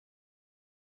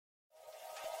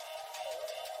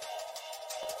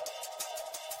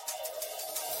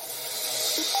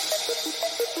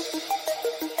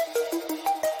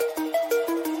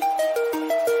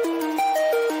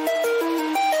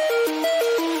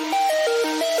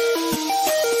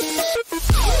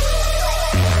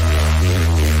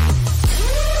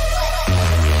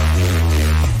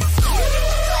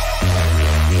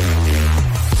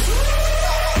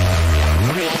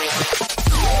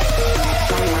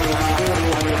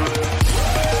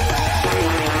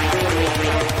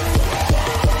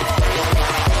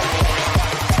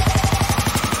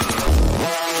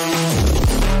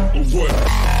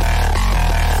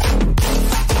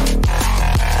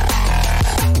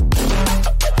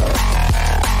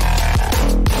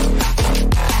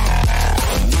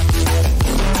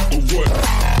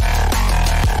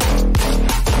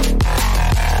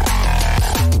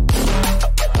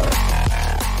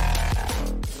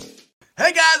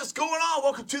what's going on?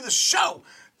 Welcome to the show.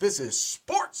 This is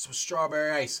Sports with Strawberry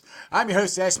Ice. I'm your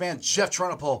host, the Iceman, Jeff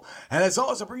Trunapole. And as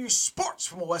always, I bring you sports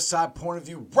from a West Side point of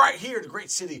view right here in the great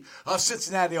city of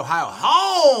Cincinnati, Ohio,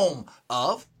 home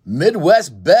of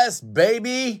Midwest Best,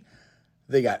 baby.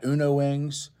 They got Uno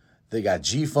wings. They got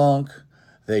G-Funk.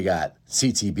 They got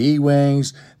CTB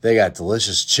wings. They got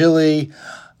delicious chili.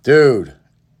 Dude,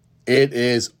 it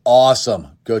is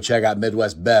awesome. Go check out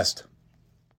Midwest Best.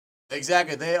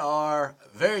 Exactly. They are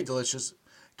very delicious.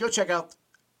 Go check out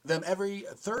them every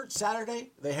third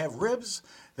Saturday. They have ribs.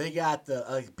 They got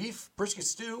the beef brisket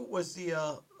stew was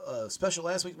the special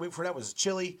last week. The week before that was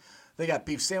chili. They got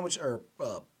beef sandwich or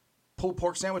pulled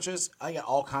pork sandwiches. I got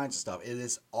all kinds of stuff. It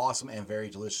is awesome and very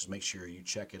delicious. Make sure you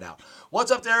check it out. What's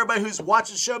up to everybody who's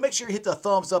watching the show? Make sure you hit the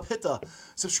thumbs up, hit the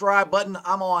subscribe button.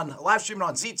 I'm on live streaming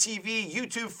on ZTV,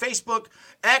 YouTube, Facebook,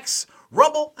 X,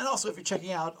 Rumble, and also if you're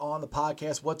checking out on the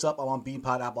podcast, what's up? I'm on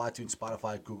BeanPod, Apple, iTunes,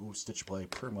 Spotify, Google, Stitcher Play,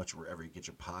 pretty much wherever you get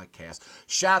your podcast.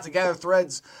 Shout out to Gather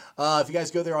Threads. If you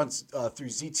guys go there on through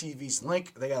ZTV's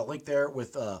link, they got a link there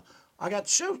with I got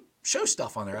show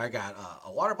stuff on there. I got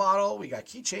a water bottle. We got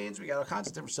keychains. We got all kinds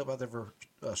of different stuff out there for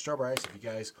Strawberry Ice. If you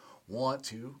guys want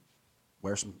to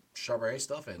wear some Strawberry Ice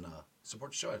stuff and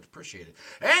support the show, I'd appreciate it.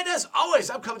 And as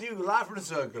always, I'm coming to you live from this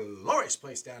glorious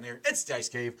place down here. It's the Ice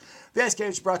Cave. The Ice Cave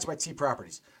is brought to you by T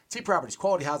Properties. T Properties,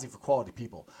 quality housing for quality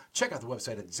people. Check out the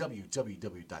website at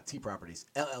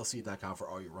www.tpropertiesllc.com for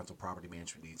all your rental property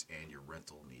management needs and your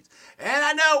rental needs. And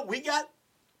I know we got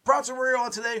Bronson Warrior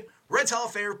on today, Reds Hall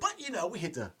of Famer, but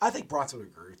I think Bronson would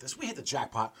agree with this. We hit the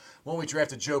jackpot when we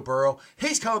drafted Joe Burrow.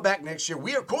 He's coming back next year.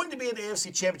 We are going to be in the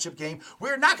AFC Championship game.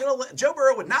 We're not going to Joe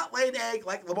Burrow would not lay an egg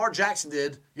like Lamar Jackson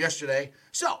did yesterday.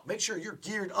 So make sure you're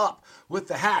geared up with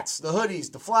the hats, the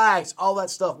hoodies, the flags, all that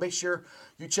stuff. Make sure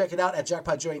you check it out at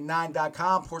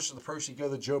jackpotjoey9.com. Portion of the proceeds go to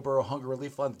the Joe Burrow Hunger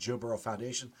Relief Fund, the Joe Burrow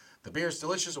Foundation. The beer is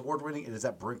delicious, award-winning. It is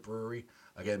at Brink Brewery.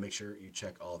 Again, make sure you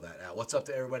check all that out. What's up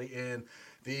to everybody in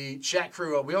the chat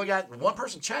crew? We only got one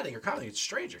person chatting or commenting. It's a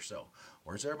stranger, so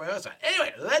where's everybody else at?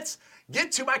 Anyway, let's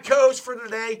get to my co-host for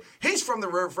today. He's from the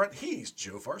riverfront. He's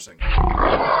Joe Farsing.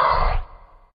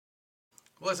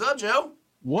 What's up, Joe?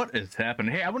 What is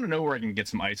happening? Hey, I want to know where I can get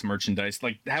some ice merchandise.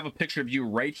 Like, have a picture of you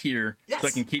right here, yes, so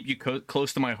I can keep you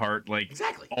close to my heart. Like,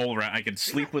 exactly, all around. I could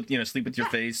sleep with your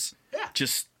face. Yeah,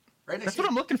 just right. That's what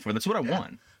I'm looking for. That's what I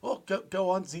want. Well,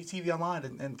 go on ZTV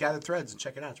Online and gather threads and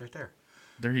check it out. It's right there.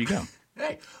 There you go.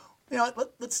 Hey,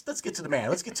 let's get to the man.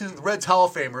 Let's get to the Reds Hall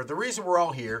of Famer. The reason we're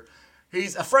all here.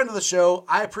 He's a friend of the show.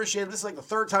 I appreciate him. This is like the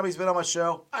third time he's been on my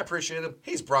show. I appreciate him.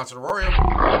 He's Bronson Warrior.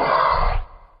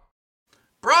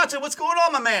 Bronson, what's going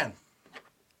on, my man?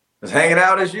 Just hanging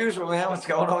out as usual, man. What's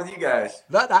going on with you guys?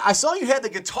 I saw you had the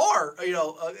guitar,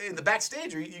 in the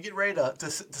backstage. Are you getting ready to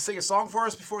sing a song for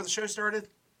us before the show started?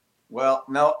 Well,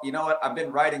 no. You know what? I've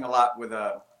been writing a lot with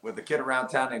a kid around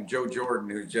town named Joe Jordan,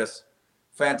 who's just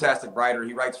fantastic writer.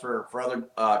 He writes for other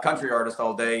country artists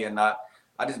all day, and I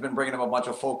just been bringing him a bunch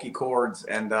of folky chords,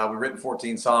 and we've written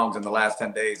 14 songs in the last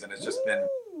 10 days, and it's just been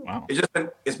wow.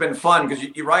 It's been fun because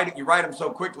you write them so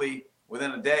quickly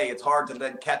within a day. It's hard to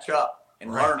then catch up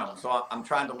and learn them. So I'm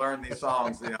trying to learn these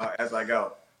songs, as I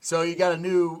go. So you got a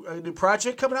new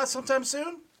project coming out sometime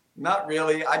soon? Not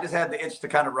really. I just had the itch to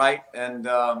kind of write, and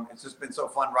it's just been so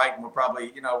fun writing. We'll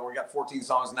probably, we got 14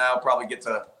 songs now. Probably get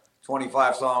to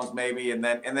 25 songs maybe, and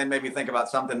then maybe think about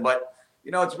something. But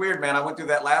it's weird, man. I went through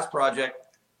that last project,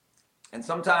 and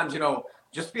sometimes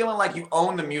just feeling like you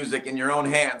own the music in your own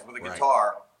hands with a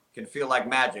guitar can feel like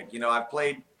magic. I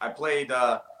played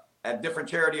at different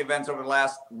charity events over the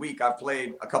last week. I've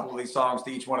played a couple of these songs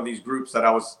to each one of these groups that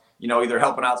I was, either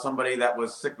helping out somebody that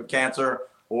was sick with cancer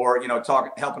or,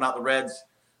 helping out the Reds,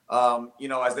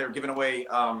 as they were giving away,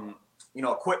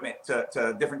 equipment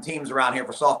to different teams around here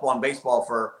for softball and baseball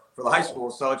for the high school.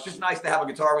 So it's just nice to have a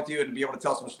guitar with you and to be able to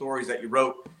tell some stories that you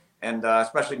wrote and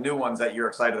especially new ones that you're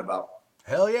excited about.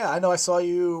 Hell yeah. I know I saw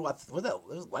you, was that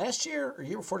last year or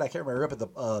year before that? I can't remember, up at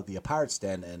the Pirates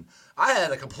Den, and I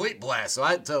had a complete blast.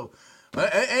 So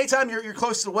anytime you're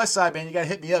close to the West Side, man, you got to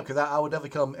hit me up because I would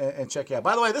definitely come and check you out.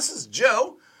 By the way, this is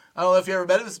Joe. I don't know if you ever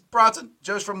met him. This is Bronson.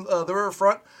 Joe's from the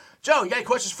riverfront. Joe, you got any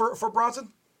questions for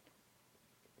Bronson?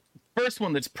 First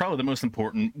one that's probably the most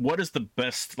important. What is the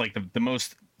best, like the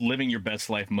most living your best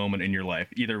life moment in your life?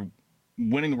 Either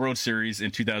winning the World Series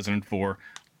in 2004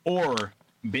 or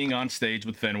being on stage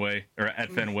with Fenway or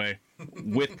at Fenway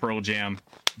with Pearl Jam,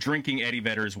 drinking Eddie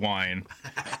Vedder's wine.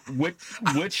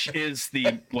 Which is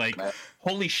the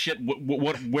holy shit?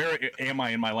 Where am I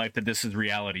in my life that this is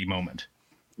reality moment?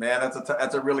 Man,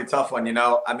 that's a really tough one.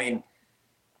 I mean,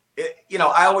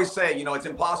 I always say, it's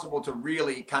impossible to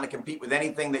really kind of compete with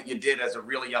anything that you did as a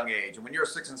really young age. And when you're a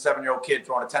 6 and 7-year-old kid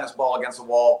throwing a tennis ball against the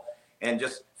wall and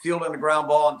just fielding the ground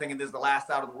ball and thinking this is the last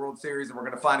out of the World Series and we're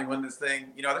going to finally win this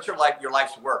thing, that's your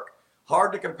life's work.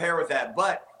 Hard to compare with that.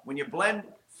 But when you blend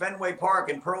Fenway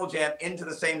Park and Pearl Jam into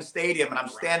the same stadium, and I'm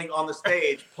standing on the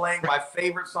stage playing my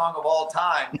favorite song of all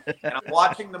time, and I'm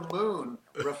watching the moon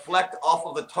reflect off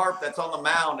of the tarp that's on the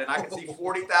mound, and I can see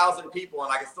 40,000 people,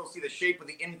 and I can still see the shape of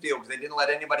the infield because they didn't let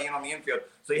anybody in on the infield.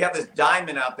 So you have this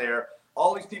diamond out there,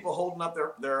 all these people holding up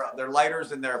their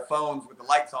lighters and their phones with the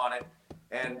lights on it,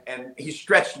 and he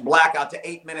stretched black out to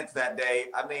 8 minutes that day.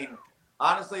 I mean,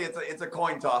 honestly, it's a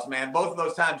coin toss, man. Both of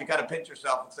those times you kind of pinch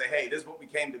yourself and say, hey, this is what we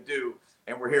came to do.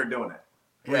 And we're here doing it.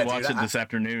 We watched it this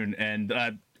afternoon, and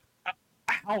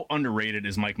how underrated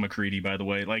is Mike McCready, by the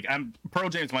way? Like, Pearl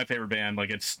Jam's my favorite band.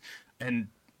 And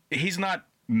he's not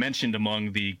mentioned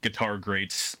among the guitar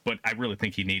greats, but I really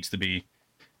think he needs to be.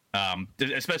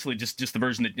 Especially just the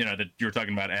version that that you were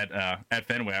talking about at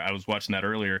Fenway. I was watching that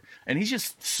earlier, and he's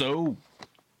just so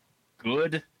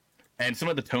good. And some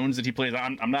of the tones that he plays,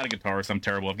 I'm not a guitarist. I'm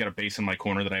terrible. I've got a bass in my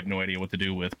corner that I have no idea what to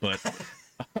do with, but.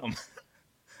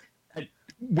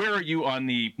 Where are you on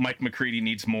the Mike McCready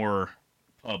needs more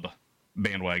pub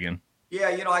bandwagon?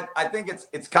 Yeah, I think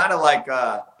it's kind of like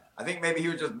I think maybe he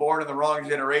was just born in the wrong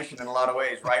generation in a lot of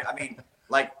ways, right? I mean,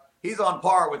 like he's on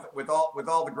par with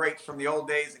all the greats from the old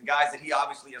days and guys that he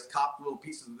obviously has copped little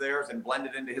pieces of theirs and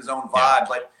blended into his own vibe.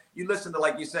 Like you listen to,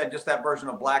 like you said, just that version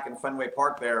of Black in Fenway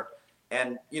Park there,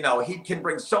 and he can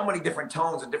bring so many different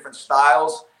tones and different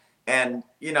styles. And,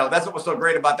 that's what was so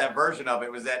great about that version of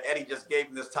it was that Eddie just gave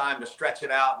him this time to stretch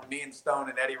it out. And me and Stone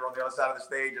and Eddie were on the other side of the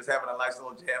stage just having a nice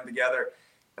little jam together.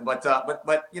 But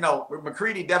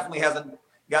McCready definitely hasn't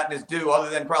gotten his due other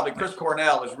than probably Chris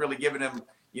Cornell has really given him,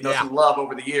 some love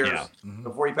over the years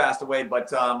before he passed away.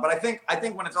 But I think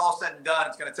when it's all said and done,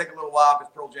 it's going to take a little while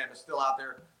because Pearl Jam is still out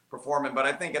there performing. But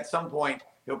I think at some point,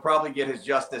 he'll probably get his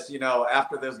justice,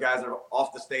 after those guys are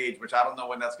off the stage, which I don't know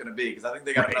when that's going to be because I think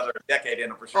they got another decade in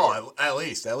them for sure. Oh, at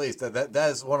least that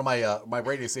is one of my my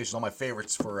radio stations. All my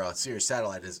favorites for Sirius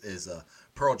Satellite is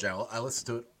Pearl Jam. I listen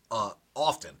to it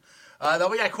often. Now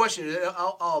we got a question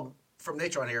from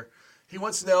Natron here. He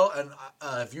wants to know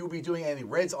if you will be doing any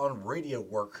Reds on radio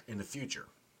work in the future.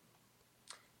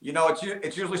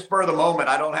 It's usually spur of the moment.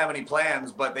 I don't have any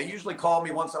plans, but they usually call me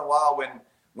once in a while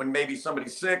when maybe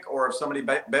somebody's sick or if somebody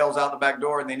bails out the back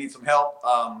door and they need some help.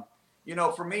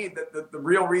 For me, the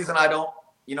real reason I don't,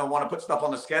 want to put stuff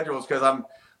on the schedule is because I'm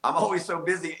always so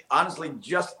busy, honestly,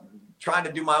 just trying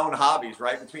to do my own hobbies,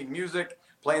 right? Between music,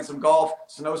 playing some golf,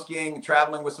 snow skiing,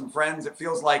 traveling with some friends. It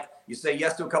feels like you say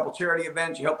yes to a couple charity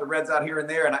events, you help the Reds out here and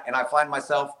there. And I find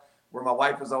myself where my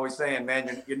wife is always saying,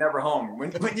 man, you're never home.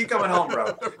 When you coming home,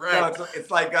 bro? Right.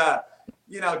 It's like,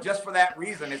 just for that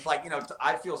reason, it's like,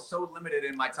 I feel so limited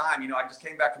in my time. I just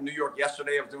came back from New York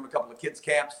yesterday. I was doing a couple of kids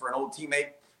camps for an old teammate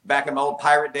back in my old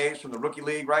Pirate days from the rookie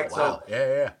league, right? Oh, wow. So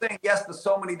yeah. saying yes to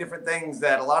so many different things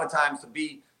that a lot of times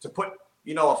to put,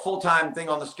 a full-time thing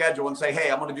on the schedule and say,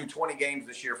 hey, I'm going to do 20 games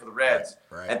this year for the Reds.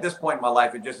 Right. At this point in my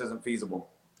life, it just isn't feasible.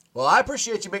 Well, I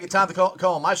appreciate you making time to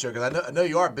call on my show because I know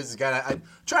you are a busy guy. I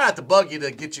try not to bug you to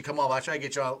get you come on. I try to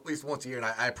get you on at least once a year, and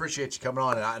I appreciate you coming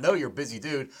on. And I know you're a busy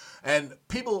dude, and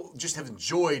people just have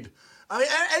enjoyed. I mean,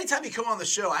 anytime you come on the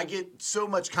show, I get so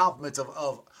much compliments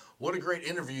of what a great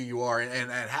interview you are,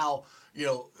 and how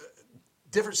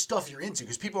different stuff you're into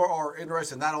because people are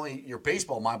interested in not only your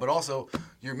baseball mind but also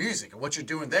your music and what you're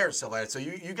doing there and stuff like that. So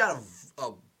you got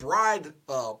a broad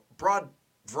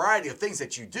variety of things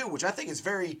that you do, which I think is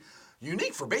very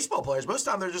unique for baseball players. Most of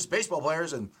the time they're just baseball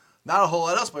players and not a whole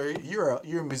lot else, but you're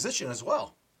a musician as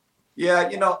well. Yeah,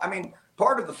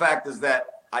 part of the fact is that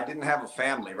I didn't have a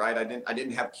family, right? I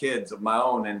didn't have kids of my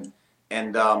own,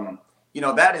 and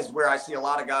that is where I see a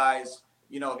lot of guys.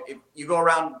 If you go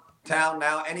around town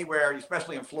now, anywhere,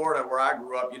 especially in Florida where I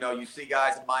grew up, you see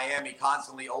guys in Miami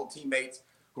constantly, old teammates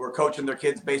who are coaching their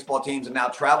kids' baseball teams, and now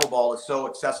travel ball is so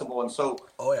accessible and so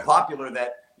popular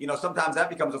that sometimes that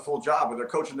becomes a full job where they're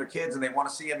coaching their kids and they want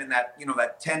to see them in that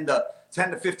that 10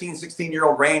 to 15,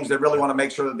 16-year-old range. They really want to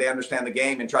make sure that they understand the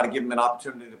game and try to give them an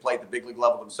opportunity to play at the big league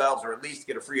level themselves, or at least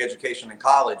get a free education in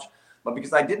college. But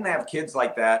because I didn't have kids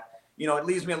like that, it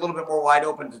leaves me a little bit more wide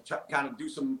open to kind of do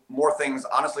some more things,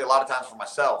 honestly, a lot of times for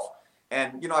myself.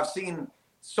 And, I've seen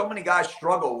so many guys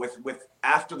struggle with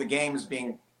after the games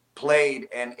being played,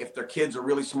 and if their kids are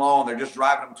really small and they're just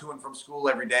driving them to and from school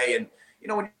every day. And,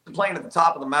 when you're playing at the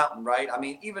top of the mountain, right? I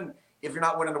mean, even if you're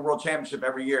not winning the world championship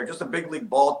every year, just a big league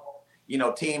ball,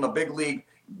 team, a big league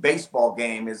baseball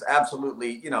game is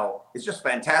absolutely, it's just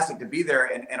fantastic to be there,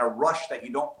 and a rush that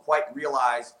you don't quite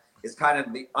realize is kind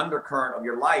of the undercurrent of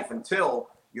your life until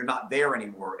you're not there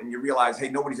anymore. And you realize, hey,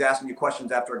 nobody's asking you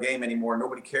questions after a game anymore.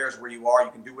 Nobody cares where you are.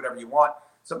 You can do whatever you want.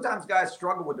 Sometimes guys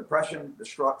struggle with depression,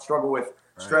 struggle with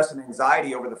stress and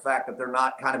anxiety over the fact that they're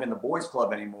not kind of in the boys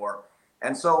club anymore.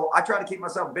 And so I try to keep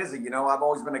myself busy. I've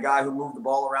always been a guy who moved the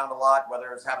ball around a lot,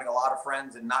 whether it's having a lot of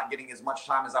friends and not getting as much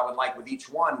time as I would like with each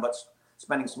one, but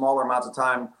spending smaller amounts of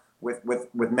time with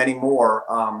many more.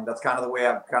 That's kind of the way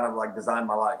I've kind of like designed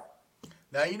my life.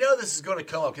 Now, this is going to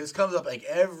come up, because this comes up like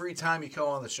every time you come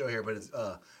on the show here, but it's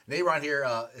Nate Ron here,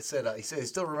 he said he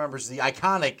still remembers the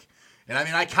iconic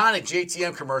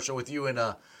JTM commercial with you and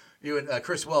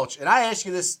Chris Welch. And I ask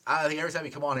you this, I think every time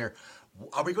you come on here,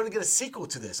 are we going to get a sequel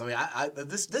to this? I mean,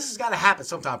 this has got to happen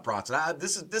sometime, Bronson.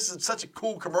 This is such a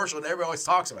cool commercial, and everybody always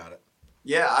talks about it.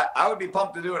 Yeah, I would be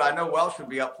pumped to do it. I know Welsh would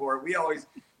be up for it. We always,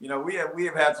 we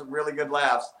have had some really good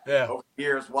laughs over the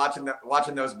years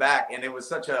watching those back, and it was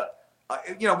such a,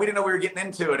 we didn't know we were getting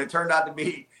into it. It turned out to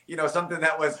be, something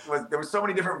that was there were so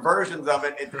many different versions of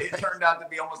it. It turned out to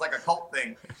be almost like a cult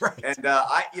thing. Right. And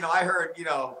I heard,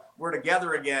 we're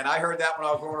together again. I heard that when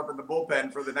I was growing up in the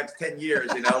bullpen for the next 10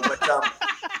 years, but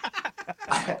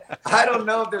I don't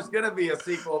know if there's going to be a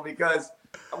sequel because,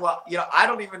 I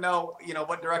don't even know,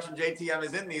 what direction JTM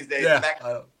is in these days.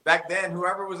 Yeah. Back then,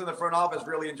 whoever was in the front office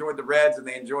really enjoyed the Reds, and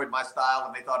they enjoyed my style,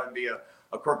 and they thought it'd be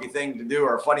a quirky thing to do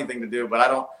or a funny thing to do. But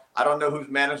I don't know who's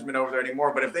management over there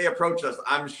anymore. But if they approach us,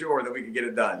 I'm sure that we could get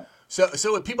it done. So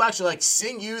would people actually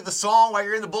sing you the song while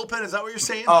you're in the bullpen? Is that what you're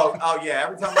saying? Oh yeah.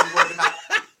 Every time we're working out,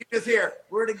 you just hear,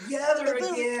 "We're together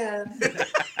again."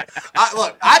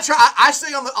 I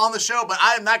sing on the show, but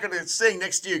I am not going to sing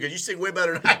next to you because you sing way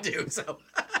better than I do. So.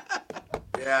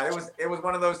 Yeah, it was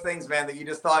one of those things, man, that you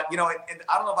just thought, and I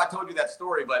don't know if I told you that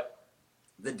story, but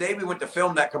the day we went to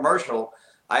film that commercial,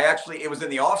 it was in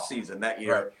the off season that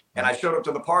year, right. And I showed up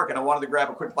to the park and I wanted to grab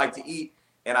a quick bite to eat,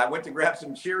 and I went to grab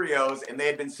some Cheerios, and they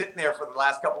had been sitting there for the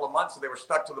last couple of months, so they were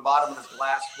stuck to the bottom of this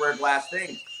square glass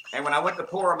thing. And when I went to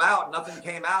pour them out, nothing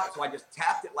came out, so I just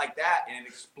tapped it like that, and it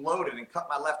exploded and cut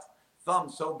my left thumb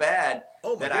so bad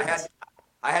that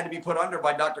I had to be put under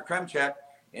by Dr. 𝐁𝐑𝐎,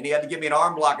 and he had to give me an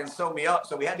arm block and sew me up.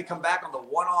 So we had to come back on the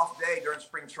one-off day during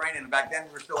spring training. And back then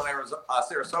we were still in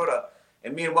Sarasota,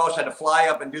 and me and Welsh had to fly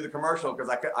up and do the commercial because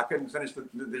I couldn't finish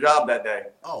the job that day.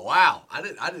 Oh wow, I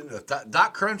didn't know.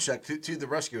 Doc 𝐁𝐑𝐎 to the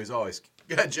rescue as always.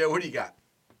 Go ahead, Joe. What do you got?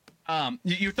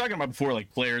 You were talking about before, like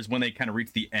players when they kind of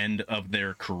reach the end of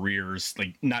their careers,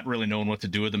 like not really knowing what to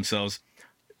do with themselves.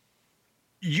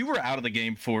 You were out of the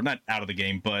game not out of the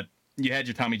game, but you had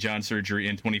your Tommy John surgery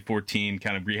in 2014,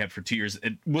 kind of rehab for 2 years.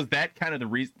 Was that kind of the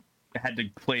reason had to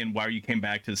play in why you came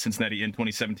back to Cincinnati in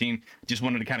 2017? Just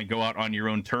wanted to kind of go out on your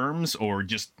own terms, or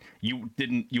just you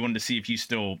wanted to see if you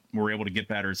still were able to get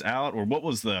batters out, or what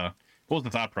was the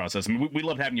thought process? I mean, we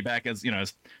loved having you back as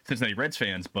Cincinnati Reds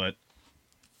fans, but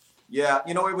yeah,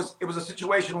 it was a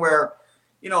situation where,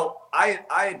 I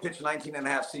had pitched 19 and a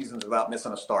half seasons without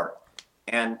missing a start.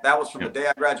 And that was from the day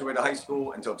I graduated high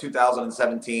school until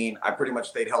 2017. I pretty much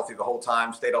stayed healthy the whole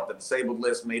time, stayed off the disabled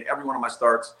list, made every one of my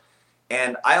starts.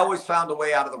 And I always found a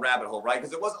way out of the rabbit hole, right?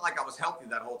 Because it wasn't like I was healthy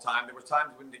that whole time. There was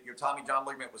times when your Tommy John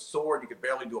ligament was sore and you could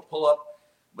barely do a pull-up.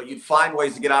 But you'd find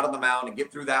ways to get out of the mound and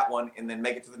get through that one and then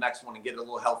make it to the next one and get a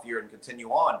little healthier and continue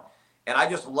on. And I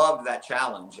just loved that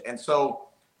challenge. And so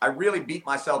I really beat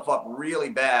myself up really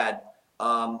bad.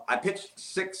 I pitched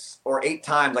 6 or 8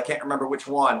 times, I can't remember which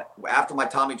one, after my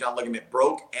Tommy John ligament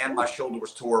broke and my shoulder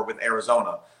was tore with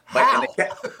Arizona. But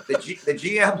the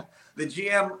GM,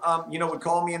 would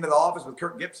call me into the office with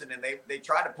Kirk Gibson, and they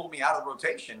tried to pull me out of the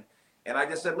rotation. And I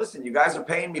just said, listen, you guys are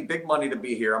paying me big money to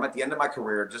be here. I'm at the end of my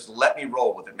career. Just let me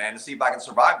roll with it, man, to see if I can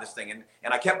survive this thing.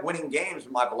 And I kept winning games.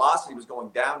 My velocity was going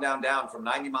down from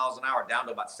 90 miles an hour down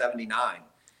to about 79.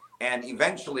 And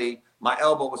eventually, my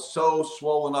elbow was so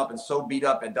swollen up and so beat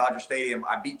up at Dodger Stadium.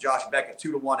 I beat Josh Beckett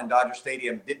 2-1 in Dodger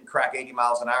Stadium. Didn't crack 80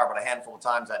 miles an hour, but a handful of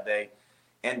times that day,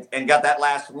 and got that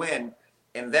last win.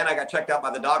 And then I got checked out by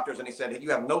the doctors, and he said, hey,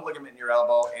 you have no ligament in your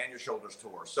elbow and your shoulder's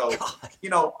tore. So,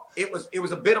 it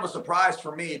was a bit of a surprise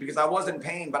for me because I was in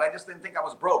pain, but I just didn't think I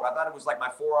was broke. I thought it was like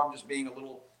my forearm just being a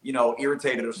little,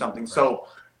 irritated or something. Right. So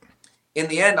in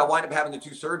the end, I wind up having the 2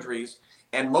 surgeries.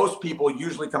 And most people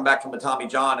usually come back from the Tommy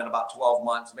John in about 12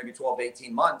 months, maybe 12 to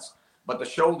 18 months. But the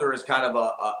shoulder is kind of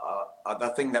the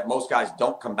thing that most guys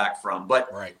don't come back from. But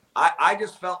right. I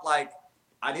just felt like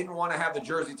I didn't want to have the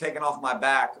jersey taken off my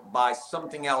back by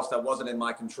something else that wasn't in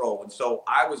my control. And so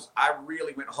I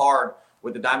really went hard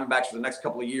with the Diamondbacks for the next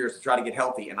couple of years to try to get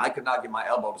healthy, and I could not get my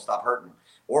elbow to stop hurting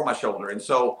or my shoulder. And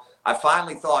so I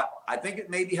finally thought, I think it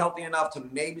may be healthy enough to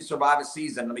maybe survive a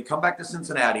season. Let me come back to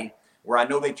Cincinnati, where I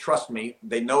know they trust me.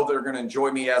 They know they're going to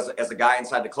enjoy me as a guy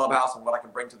inside the clubhouse and what I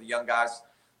can bring to the young guys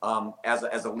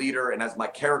as a leader and as my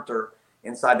character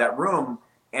inside that room.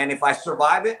 And if I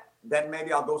survive it, then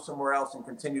maybe I'll go somewhere else and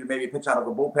continue to maybe pitch out of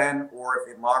a bullpen, or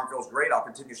if my arm feels great, I'll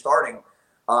continue starting.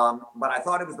 But I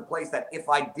thought it was the place that if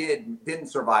I didn't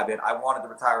survive it, I wanted to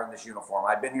retire in this uniform.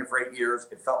 I'd been here for 8 years.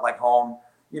 It felt like home.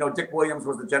 You know, Dick Williams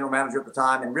was the general manager at the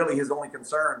time, and really his only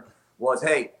concern was,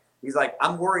 hey, he's like,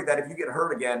 I'm worried that if you get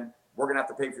hurt again, we're going to have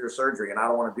to pay for your surgery, and I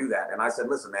don't want to do that. And I said,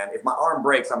 listen, man, if my arm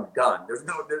breaks, I'm done. There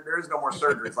is no more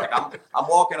surgery. It's like I'm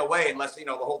walking away unless, you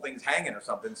know, the whole thing's hanging or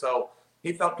something. So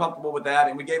he felt comfortable with that,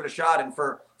 and we gave it a shot. And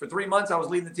for 3 months, I was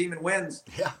leading the team in wins.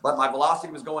 Yeah. But my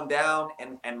velocity was going down,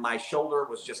 and my shoulder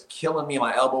was just killing me.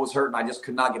 My elbow was hurting. I just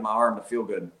could not get my arm to feel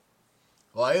good.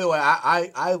 Well, anyway,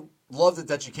 I loved it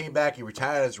that you came back. You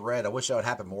retired as Red. I wish that would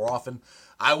happen more often.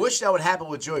 I wish that would happen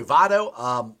with Joey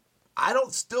Votto.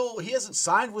 He hasn't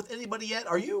signed with anybody yet.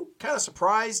 Are you kind of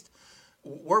surprised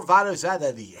where Votto's at,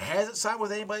 that he hasn't signed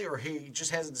with anybody, or he just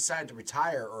hasn't decided to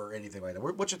retire or anything like that?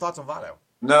 What's your thoughts on Votto?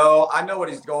 No, I know what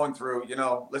he's going through. You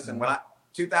know, listen, when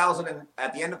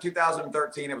at the end of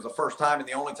 2013, it was the first time and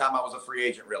the only time I was a free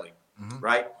agent, really,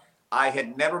 right? I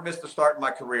had never missed a start in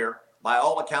my career. By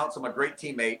all accounts, I'm a great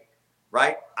teammate,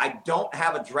 right? I don't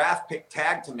have a draft pick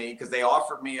tagged to me because they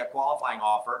offered me a qualifying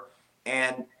offer.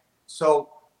 And so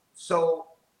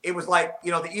it was like,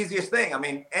 you know, the easiest thing. I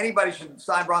mean, anybody should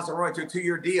sign Bronson Roy to a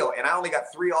 2-year deal. And I only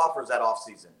got 3 offers that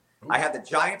offseason. I had the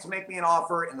Giants make me an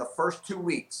offer in the first 2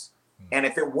 weeks. And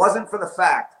if it wasn't for the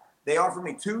fact they offered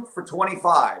me 2 for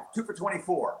 25, 2 for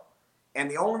 24. And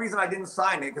the only reason I didn't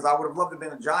sign it, because I would have loved to have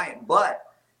been a Giant. But,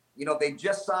 you know, they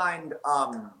just signed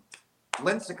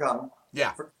Lincecum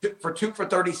for 2 for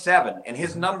 37. And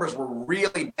his numbers were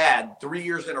really bad 3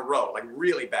 years in a row, like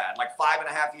really bad, like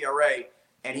 5.5 ERA.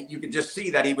 And you could just see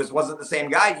that he wasn't the same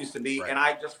guy he used to be. Right. And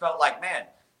I just felt like, man,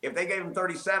 if they gave him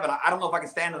 37, I don't know if I can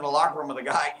stand in the locker room with a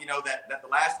guy, you know, that the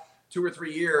last 2 or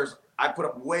 3 years, I put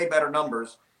up way better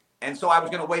numbers. And so I was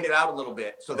going to wait it out a little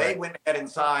bit. So they went ahead and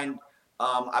signed,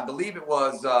 I believe it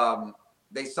was,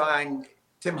 they signed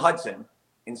Tim Hudson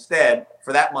instead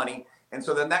for that money. And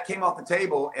so then that came off the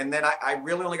table. And then I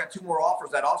really only got 2 more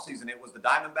offers that offseason. It was the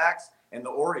Diamondbacks and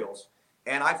the Orioles.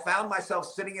 And I found myself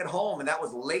sitting at home, and that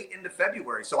was late into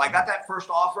February. So I got that first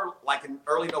offer like in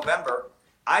early November.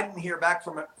 I didn't hear back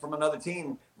from another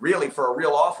team really for a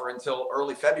real offer until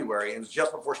early February. It was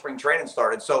just before spring training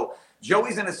started. So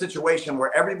Joey's in a situation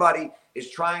where everybody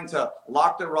is trying to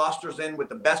lock their rosters in with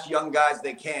the best young guys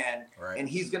they can, and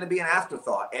he's going to be an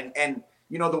afterthought. And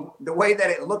you know, the way that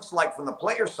it looks like from the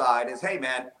player side is, hey,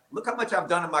 man, look how much I've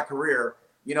done in my career.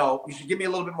 You know, you should give me a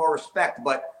little bit more respect.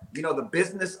 But, you know, the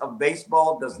business of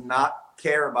baseball does not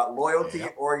care about loyalty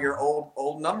or your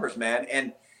old numbers, man.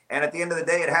 And at the end of the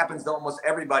day, it happens to almost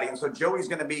everybody. And so Joey's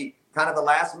going to be kind of the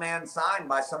last man signed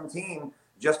by some team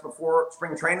just before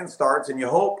spring training starts. And you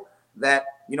hope that,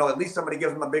 you know, at least somebody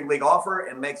gives him a big league offer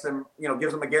and makes him, you know,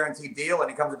 gives him a guaranteed deal and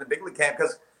he comes into big league camp.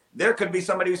 Because there could be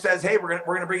somebody who says, hey, we're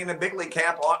going to bring him in big league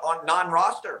camp on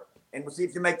non-roster. And we'll see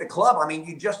if you make the club. I mean,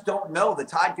 you just don't know. The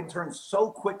tide can turn so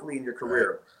quickly in your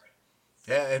career.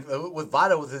 Yeah, and with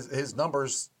Votto, with his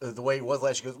numbers, the way he was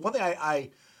last year, one thing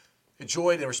I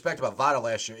enjoyed and respect about Votto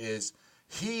last year is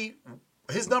his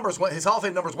Hall of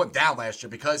Fame numbers went down last year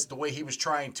because the way he was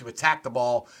trying to attack the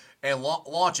ball and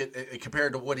launch it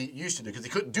compared to what he used to do, because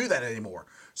he couldn't do that anymore.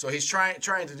 So he's trying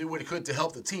to do what he could to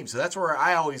help the team. So that's where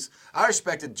I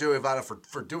respected Joey Votto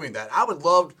for doing that. I would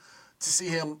love to see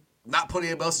him not putting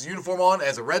anybody else's uniform on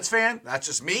as a Reds fan. That's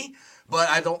just me. But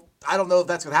I don't know if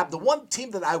that's going to happen. The one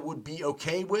team that I would be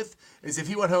okay with is if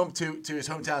he went home to his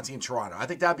hometown team, Toronto. I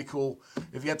think that'd be cool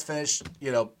if he had to finish,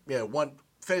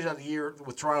 finish out the year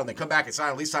with Toronto and then come back and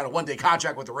at least sign a one-day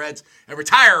contract with the Reds and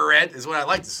retire a Red is what I'd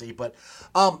like to see. But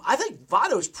I think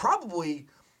Votto is probably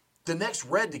the next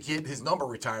Red to get his number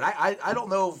retired. I don't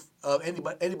know of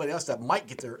anybody else that might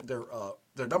get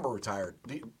their number retired.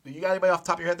 Do you got anybody off the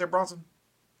top of your head there, Bronson?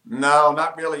 No,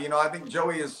 not really. You know, I think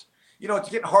Joey is, you know,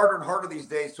 it's getting harder and harder these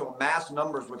days to amass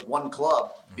numbers with one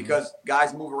club because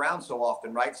guys move around so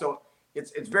often, right? So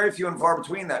it's very few and far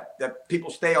between that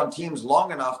people stay on teams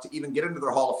long enough to even get into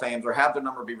their Hall of Fames or have their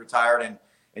number be retired.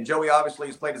 And Joey obviously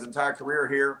has played his entire career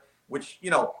here, which, you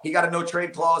know, he got a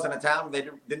no-trade clause in a town they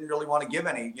didn't really want to give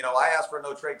any. You know, I asked for a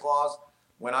no-trade clause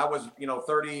when I was,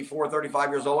 34, 35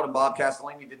 years old, and Bob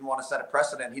Castellini didn't want to set a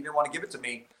precedent. He didn't want to give it to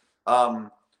me.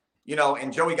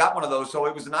 and Joey got one of those. So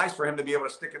it was nice for him to be able to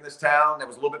stick in this town. That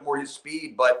was a little bit more his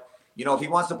speed. But, if he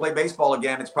wants to play baseball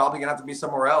again, it's probably going to have to be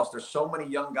somewhere else. There's so many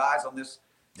young guys on this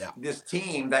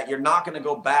team that you're not going to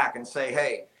go back and say,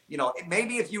 hey,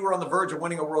 maybe if you were on the verge of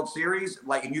winning a World Series,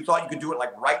 and you thought you could do it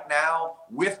right now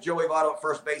with Joey Votto at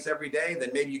first base every day,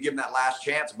 then maybe you give him that last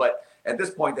chance. But at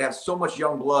this point, they have so much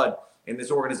young blood in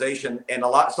this organization, and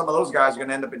some of those guys are going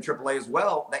to end up in AAA as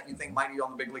well that you think might be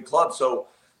on the big league club. So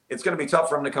it's going to be tough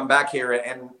for him to come back here.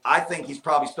 And I think he's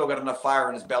probably still got enough fire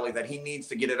in his belly that he needs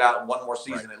to get it out in one more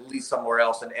season, at least somewhere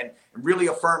else, and really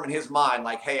affirm in his mind,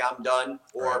 hey, I'm done.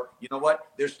 Or, you know what,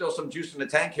 there's still some juice in the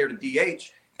tank here to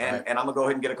DH, and I'm going to go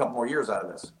ahead and get a couple more years out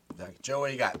of this. Exactly. Joe, what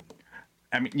do you got?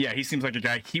 I mean, yeah, he seems like a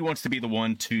guy. He wants to be the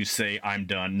one to say, I'm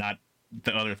done, not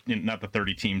the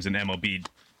 30 teams in MLB,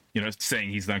 saying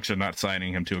he's actually not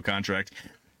signing him to a contract.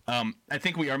 I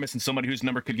think we are missing somebody whose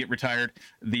number could get retired.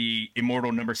 The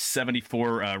immortal number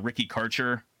 74, Ricky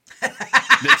Karcher.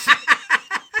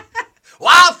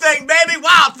 Wild thing, baby,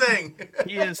 wild thing.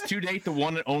 He is to date the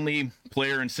one and only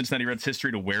player in Cincinnati Reds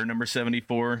history to wear number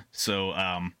 74. So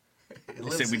I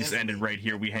say we just ended right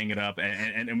here. We hang it up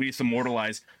and we just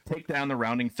immortalize, take down the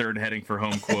rounding third heading for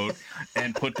home quote,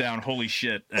 and put down holy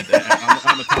shit on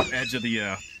the top edge of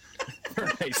the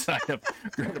third base side of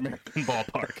Great American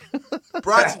Ballpark.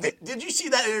 Bronson, did you see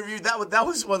that interview? That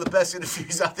was one of the best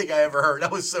interviews I think I ever heard.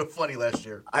 That was so funny last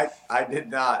year. I did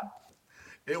not.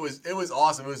 It was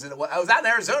awesome. I was out in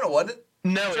Arizona, wasn't it?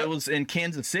 No, it was in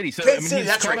Kansas City. So Kansas City,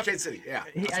 that's right. Kansas City, yeah.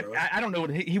 I don't know.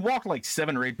 He walked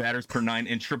 7 or 8 batters per 9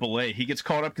 in AAA. He gets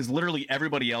called up because literally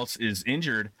everybody else is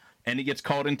injured, and he gets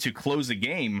called in to close a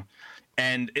game.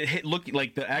 And it looked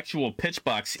like the actual pitch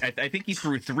box. I think he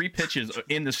threw 3 pitches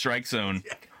in the strike zone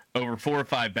over 4 or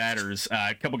 5 batters.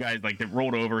 A couple guys that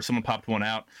rolled over. Someone popped one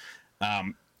out.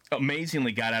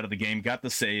 Amazingly got out of the game, got the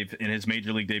save in his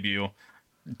major league debut.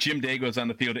 Jim Day goes on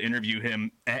the field to interview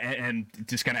him and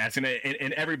just kind of asking,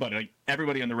 and everybody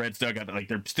on the Reds dugout,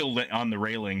 they're still on the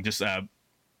railing, just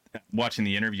watching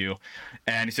the interview.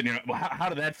 And he said, how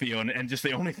did that feel? And just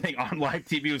the only thing on live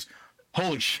TV was,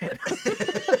 holy shit.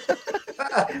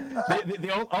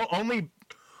 the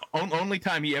only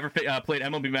time he ever played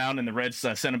MLB mound and the Reds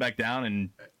sent him back down, and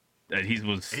he's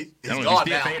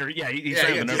DFA'd or he's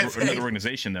another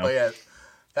organization though. Oh, yeah.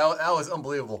 That was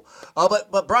unbelievable.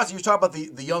 But Bronson, you talk about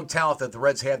the young talent that the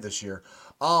Reds had this year.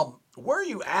 Where are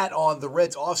you at on the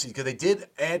Reds offseason? Because they did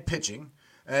add pitching,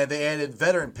 and they added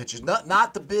veteran pitchers.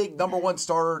 Not the big number one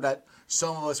starter that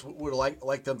some of us would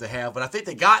like them to have, but I think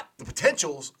they got the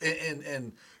potentials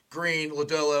in Green,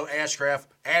 Lodolo, Ashcraft,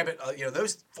 Abbott.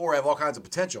 Those 4 have all kinds of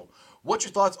potential. What's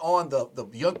your thoughts on the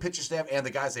young pitching staff and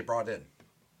the guys they brought in?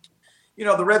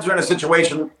 The Reds are in a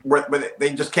situation where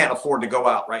they just can't afford to go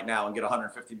out right now and get a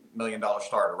 $150 million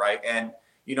starter, right? And,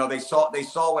 they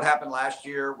saw what happened last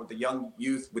year with the young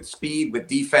youth, with speed, with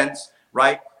defense,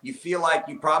 right? You feel like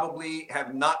you probably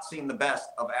have not seen the best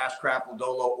of Ashcraft,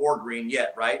 Lodolo, or Green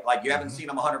yet, right? You haven't seen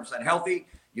them 100% healthy.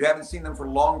 You haven't seen them for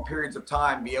long periods of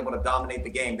time be able to dominate the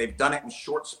game. They've done it in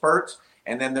short spurts,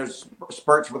 and then there's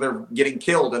spurts where they're getting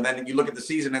killed. And then you look at the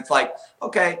season, it's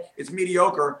okay, it's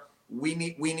mediocre. We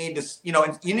need to,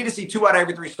 you need to see 2 out of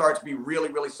every 3 starts be really,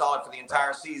 really solid for the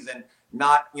entire season,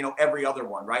 not, every other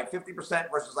one, right? 50%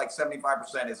 versus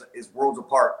 75% is worlds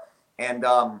apart. And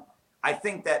I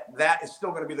think that is still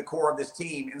going to be the core of this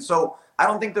team. And so I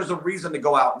don't think there's a reason to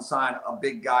go out and sign a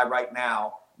big guy right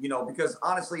now, because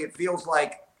honestly, it feels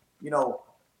like,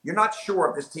 you're not sure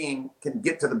if this team can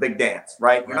get to the big dance,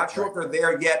 right? You're not sure if they're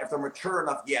there yet, if they're mature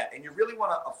enough yet. And you really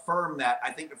want to affirm that,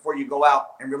 I think, before you go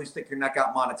out and really stick your neck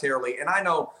out monetarily. And I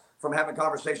know from having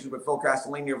conversations with Phil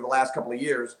Castellini over the last couple of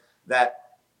years that,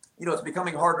 it's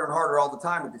becoming harder and harder all the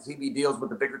time with the TV deals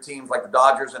with the bigger teams like the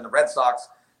Dodgers and the Red Sox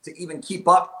to even keep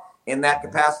up in that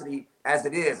capacity as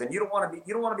it is. And you don't want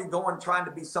to be going trying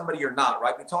to be somebody you're not,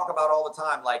 right? We talk about all the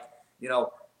time,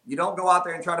 you don't go out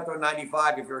there and try to throw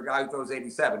 95 if you're a guy who throws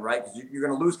 87, right? Because you're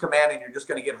going to lose command and you're just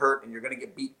going to get hurt and you're going to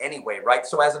get beat anyway, right?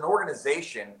 So as an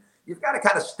organization, you've got to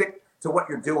kind of stick to what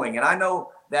you're doing. And I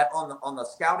know that on the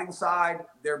scouting side,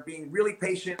 they're being really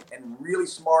patient and really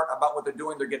smart about what they're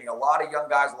doing. They're getting a lot of young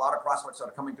guys, a lot of prospects that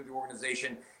are coming through the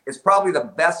organization. It's probably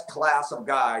the best class of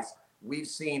guys we've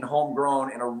seen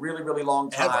homegrown in a really, really long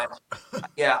time.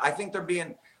 Yeah, I think they're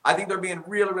being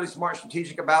really, really smart,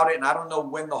 strategic about it. And I don't know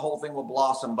when the whole thing will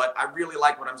blossom, but I really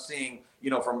like what I'm seeing,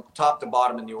 from top to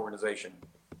bottom in the organization.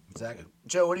 Exactly.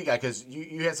 Joe, what do you got? Because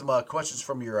you had some questions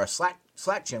from your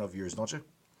Slack channel of yours, don't you?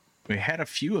 We had a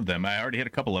few of them. I already had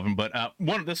a couple of them, but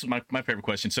this is my favorite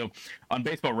question. So on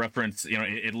Baseball Reference,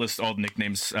 it lists all the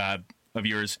nicknames of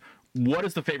yours. what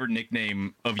is the favorite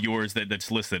nickname of yours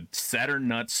that's listed? Saturn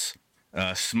Nuts,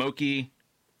 Smokey,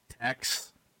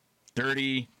 Tex,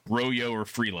 Dirty, Royo, or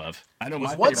Free Love? I know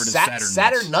my favorite is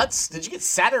Saturn Nuts. Did you get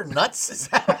Saturn Nuts? Is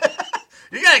that...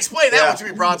 You gotta explain that one to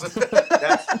me, Bronson.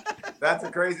 That's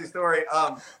a crazy story.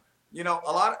 You know,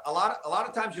 a lot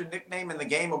of times your nickname in the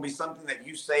game will be something that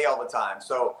you say all the time.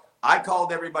 So I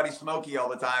called everybody Smokey all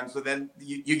the time. So then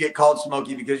you get called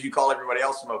Smokey because you call everybody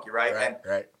else Smokey, right?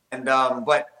 Right. And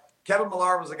but Kevin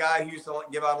Millar was a guy who used to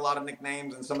give out a lot of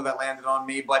nicknames, and some of that landed on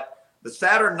me. But the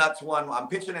Saturn Nuts one, I'm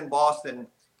pitching in Boston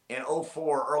in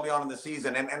 2004, early on in the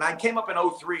season, and I came up in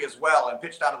 2003 as well and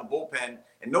pitched out of the bullpen,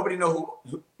 and nobody knew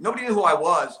who I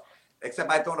was,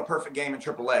 except I'd thrown a perfect game in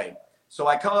AAA. So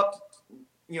I come up,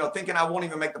 you know, thinking I won't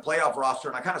even make the playoff roster,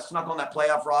 and I kind of snuck on that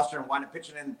playoff roster and wound up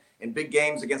pitching in big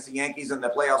games against the Yankees in the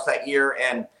playoffs that year.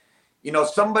 And you know,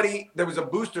 there was a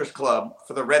boosters club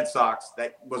for the Red Sox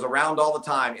that was around all the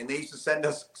time, and they used to send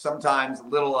us sometimes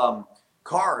little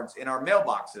cards in our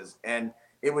mailboxes, and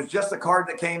it was just a card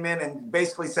that came in and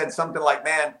basically said something like,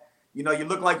 "Man, you know, you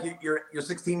look like you're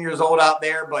 16 years old out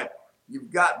there, but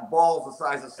you've got balls the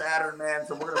size of Saturn, man.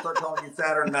 So we're gonna start calling you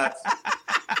Saturn Nuts."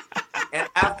 And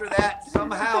after that,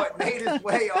 somehow it made its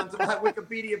way onto my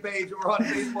Wikipedia page or on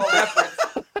Baseball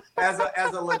Reference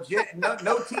as a legit. No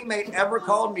teammate ever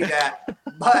called me that,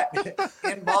 but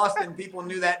in Boston, people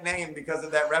knew that name because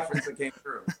of that reference that came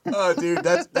through. Oh, dude,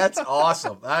 that's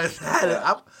awesome. I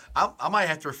might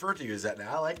have to refer to you as that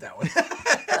now. I like that one.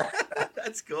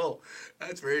 That's cool.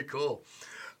 That's very cool.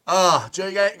 Joe,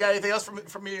 you got anything else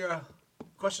from your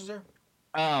questions there?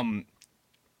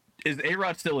 Is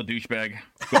A-Rod still a douchebag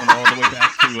going all the way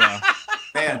back to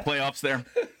the playoffs there?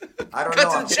 I don't know.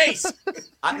 Cut to the chase.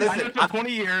 I know it's been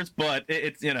 20 years, but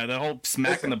it's, you know, the whole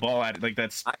smacking the ball at it, like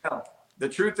that's. I know. The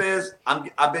truth is,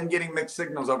 I've been getting mixed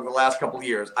signals over the last couple of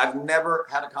years. I've never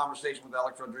had a conversation with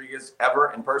Alex Rodriguez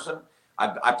ever in person.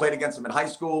 I played against him in high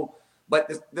school,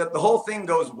 but the whole thing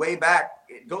goes way back.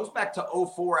 It goes back to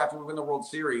 2004 after we win the World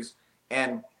Series,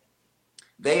 and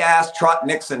they asked Trot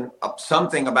Nixon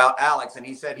something about Alex, and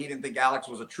he said he didn't think Alex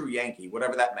was a true Yankee,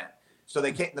 whatever that meant. So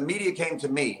the media came to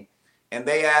me, and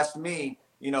they asked me,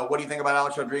 you know, what do you think about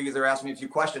Alex Rodriguez? They're asking me a few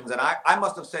questions, and I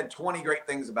must have said 20 great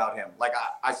things about him. Like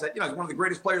I said, you know, he's one of the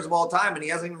greatest players of all time, and he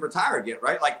hasn't even retired yet,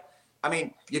 right? Like, I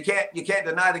mean, you can't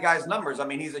deny the guy's numbers. I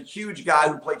mean, he's a huge guy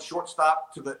who played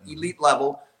shortstop to the elite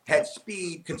level, had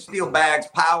speed, could steal bags,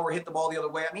 power, hit the ball the other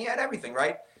way. I mean, he had everything,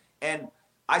 right? And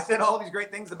I said all these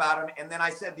great things about him, and then I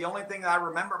said the only thing that I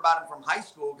remember about him from high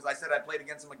school, because I said I played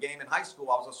against him a game in high school.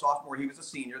 I was a sophomore, he was a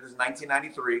senior. This is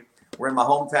 1993. We're in my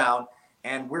hometown,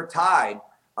 and we're tied.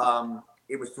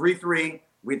 It was 3-3.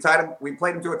 We tied him. We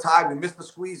played him to a tie. We missed the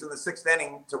squeeze in the 6th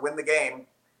inning to win the game,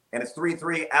 and it's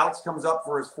 3-3. Alex comes up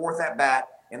for his 4th at bat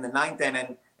in the 9th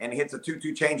inning and hits a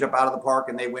 2-2 changeup out of the park,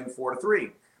 and they win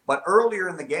 4-3. But earlier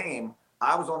in the game,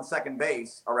 I was on second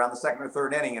base around the 2nd or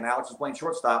 3rd inning, and Alex was playing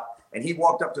shortstop, and he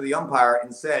walked up to the umpire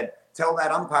and said, "Tell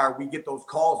that umpire we get those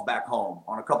calls back home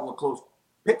on a couple of close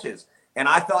pitches." And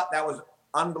I thought that was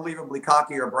unbelievably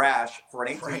cocky or brash for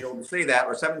an 18-year-old to say that,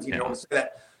 or 17-year-old to say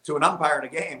that to an umpire in a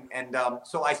game. And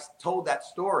so I told that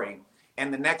story,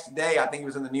 and the next day, I think it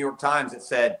was in the New York Times, it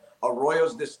said,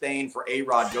 "Arroyo's disdain for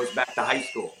A-Rod goes back to high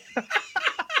school."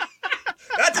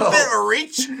 That's a bit of a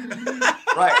reach.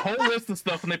 Right. Whole list of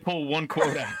stuff, and they pull one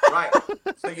quote out. Right.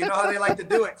 So you know how they like to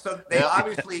do it. So they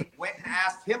obviously went and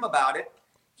asked him about it.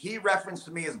 He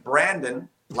referenced me as Brandon,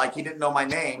 like he didn't know my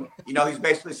name. You know, he's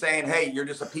basically saying, "Hey, you're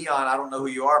just a peon. I don't know who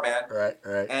you are, man."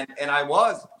 Right. And I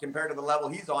was, compared to the level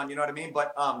he's on. You know what I mean?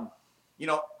 But you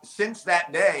know, since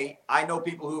that day, I know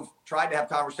people who've tried to have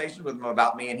conversations with him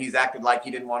about me, and he's acted like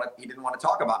he didn't want to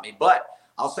talk about me. But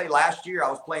I'll say, last year I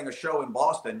was playing a show in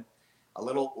Boston, a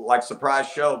little like surprise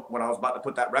show when I was about to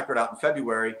put that record out in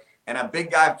February, and a big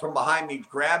guy from behind me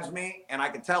grabs me, and I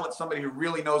could tell it's somebody who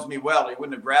really knows me well. He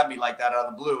wouldn't have grabbed me like that out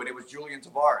of the blue, and it was Julian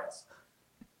Tavares,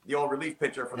 the old relief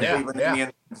pitcher from the Cleveland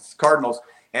Indians Cardinals.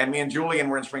 And me and Julian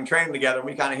were in spring training together, and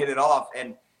we kind of hit it off.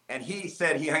 And he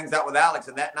said he hangs out with Alex,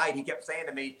 and that night he kept saying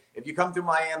to me, "If you come through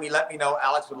Miami, let me know.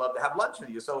 Alex would love to have lunch with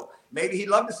you." So maybe he'd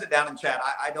love to sit down and chat.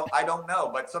 I don't know,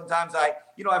 but sometimes I've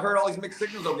heard all these mixed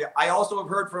signals over there. I also have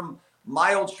heard from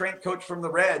my old strength coach from the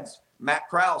Reds, Matt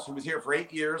Krause, who was here for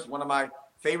 8 years, one of my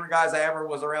favorite guys I ever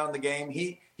was around the game.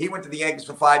 He went to the Yankees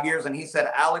for 5 years, and he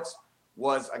said Alex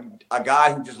was a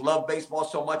guy who just loved baseball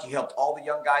so much. He helped all the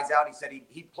young guys out. He said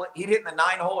he'd hit in the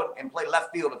 9-hole and play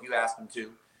left field if you asked him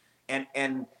to.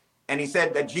 And he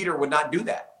said that Jeter would not do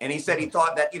that. And he said he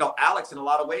thought that, you know, Alex in a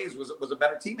lot of ways was a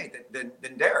better teammate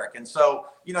than Derek. And so,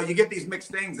 you know, you get these mixed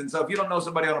things. And so if you don't know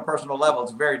somebody on a personal level,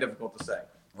 it's very difficult to say.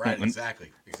 Right, And-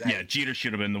 exactly. Yeah, Jeter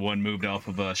should have been the one moved off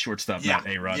of shortstop, Yeah, not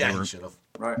A-Rod. yeah, They were- he should have.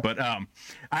 Right. But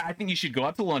I think you should go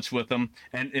out to lunch with him,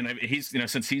 and he's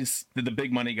since he's the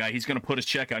big money guy, he's going to put his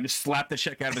check out, just slap the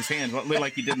check out of his hand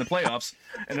like he did in the plaplayoffs,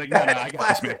 and like, no, I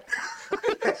got this, man.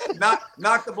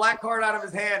 knock the black card out of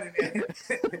his hand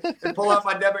and pull out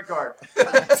my debit card.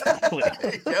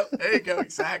 There you go.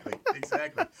 Exactly.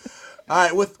 All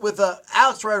right, with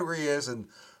Alex Rodriguez and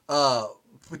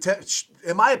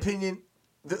in my opinion,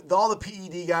 all the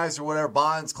PED guys or whatever,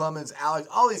 Bonds, Clemens, Alex,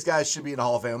 all these guys should be in the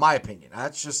Hall of Fame, in my opinion.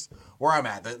 That's just where I'm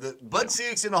at. The Bud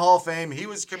Selig's in the Hall of Fame. He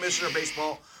was commissioner of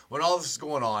baseball when all this is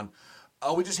going on.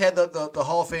 We just had the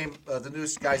Hall of Fame, the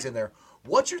newest guys in there.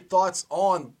 What's your thoughts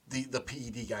on the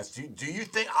PED guys? Do you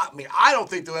think? I mean, I don't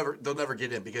think they'll never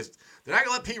get in because they're not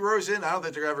gonna let Pete Rose in. I don't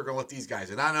think they're ever gonna let these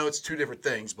guys in. I know it's two different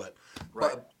things, but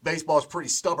baseball is pretty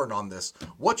stubborn on this.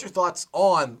 What's your thoughts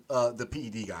on the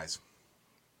PED guys?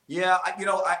 Yeah,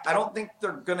 I don't think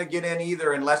they're going to get in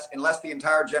either unless the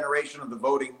entire generation of the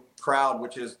voting crowd,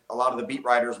 which is a lot of the beat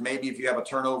writers, maybe if you have a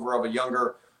turnover of a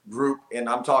younger group, and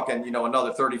I'm talking,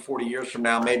 another 30, 40 years from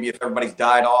now, maybe if everybody's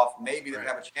died off, maybe they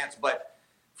have a chance. But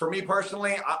for me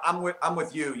personally, I'm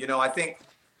with you. I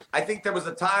think there was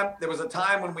a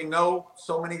time when we know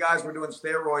so many guys were doing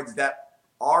steroids that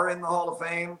are in the Hall of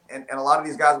Fame, and a lot of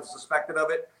these guys were suspected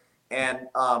of it. And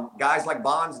guys like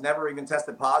Bonds never even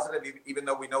tested positive, even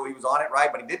though we know he was on it,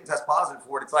 right? But he didn't test positive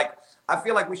for it. It's like, I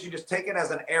feel like we should just take it as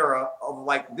an era of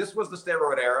like, this was the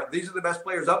steroid era. These are the best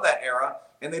players of that era,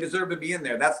 and they deserve to be in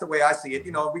there. That's the way I see it.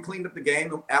 We cleaned up the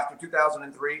game after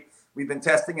 2003. We've been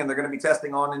testing, and they're going to be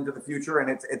testing on into the future. And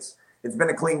it's been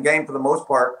a clean game for the most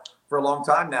part for a long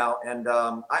time now. And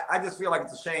I just feel like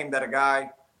it's a shame that a guy,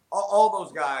 all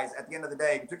those guys, at the end of the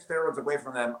day, you took steroids away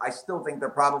from them. I still think they're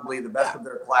probably the best of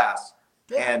their class,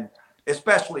 and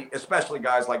especially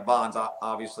guys like Bonds,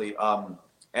 obviously.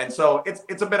 And so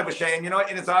it's a bit of a shame,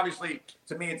 and it's obviously,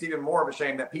 to me, it's even more of a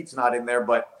shame that Pete's not in there.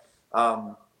 But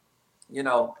I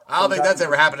don't think that's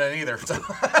ever happening either.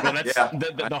 Well,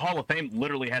 the Hall of Fame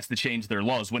literally has to change their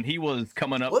laws. When he was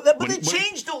coming up, but they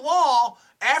changed the law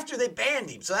after they banned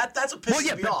him, so that's what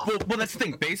pisses me off. Well, that's the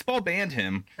thing. Baseball banned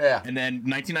him, and then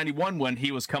 1991, when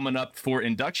he was coming up for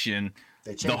induction,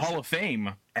 the Hall of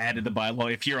Fame added the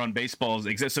bylaw if you're on baseball's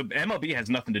exist. So MLB has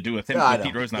nothing to do with him. With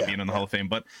Pete Rose not being in the Hall of Fame,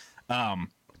 but I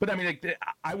mean,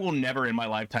 I will never in my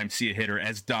lifetime see a hitter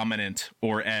as dominant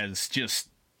or as just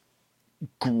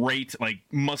great, like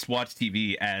must-watch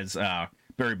TV as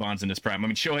Barry Bonds in his prime. I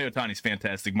mean, Shohei Ohtani's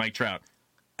fantastic. Mike Trout,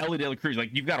 Ellie De La Cruz.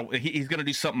 Like he's going to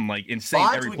do something like insane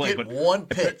Bonds every would play. get But one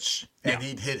pitch and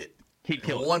he'd hit it. He'd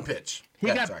kill one pitch.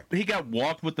 He got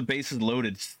walked with the bases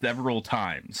loaded several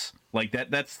times. Like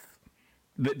that. That's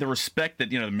the respect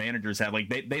that the managers have. Like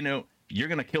they know you're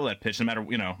going to kill that pitch no matter.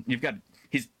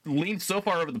 He's leaned so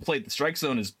far over the plate. The strike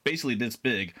zone is basically this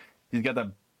big. He's got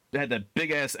had that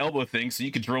big ass elbow thing, so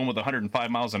you could drill him with 105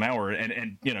 miles an hour,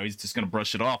 and he's just going to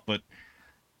brush it off. But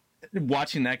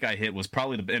watching that guy hit was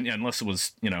probably unless it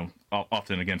was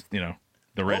often against the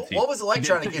red team. What was it like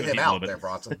trying to get him out there,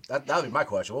 Bronson? That would be my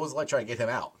question. What was it like trying to get him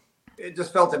out? It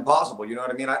just felt impossible. You know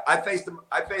what I mean? I faced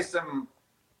him.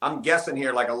 I'm guessing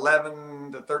here like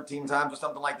 11 to 13 times or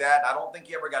something like that. I don't think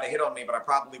he ever got a hit on me, but I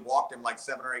probably walked him like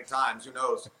 7 or 8 times. Who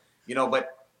knows?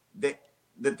 But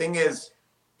the thing is,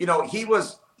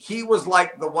 he was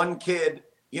like the one kid,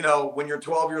 when you're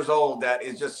 12 years old, that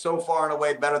is just so far and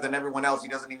away better than everyone else. He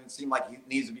doesn't even seem like he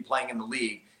needs to be playing in the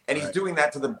league. And he's doing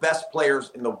that to the best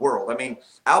players in the world. I mean,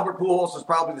 Albert Pujols is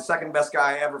probably the second best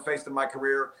guy I ever faced in my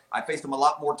career. I faced him a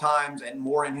lot more times and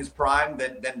more in his prime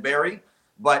than Barry.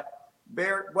 But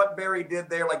what Barry did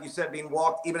there, like you said, being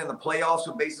walked even in the playoffs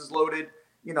with bases loaded,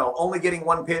 only getting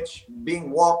one pitch,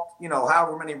 being walked,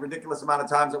 however many ridiculous amount of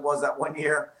times it was that one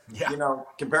year,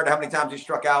 compared to how many times he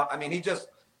struck out. I mean,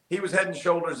 he was head and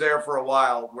shoulders there for a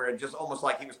while, where it just almost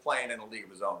like he was playing in a league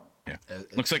of his own. Yeah.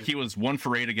 Looks like he was 1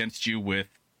 for 8 against you with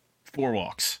 4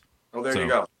 walks. Oh, there you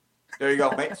go. There you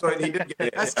go, mate. So he did get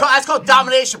it. That's called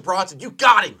domination, Bronson. You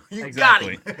got him.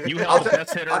 Exactly. Got him. You held the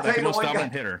best hitter, the most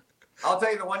dominant hitter. I'll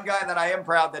tell you the one guy that I am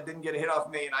proud that didn't get a hit off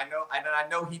me, and I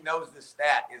know he knows this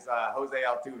stat, is Jose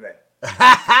Altuve.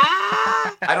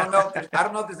 I don't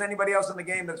know if there's anybody else in the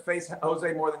game that's faced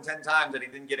Jose more than 10 times that he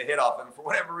didn't get a hit off him. For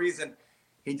whatever reason,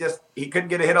 he couldn't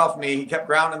get a hit off me. He kept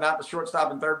grounding out the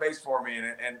shortstop and third base for me.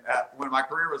 And when my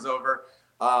career was over,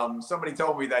 somebody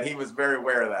told me that he was very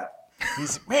aware of that.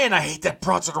 Man, I hate that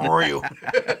Bronson Arroyo.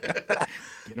 Get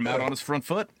him out on his front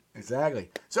foot. Exactly.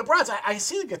 So, Bronson, I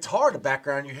see the guitar in the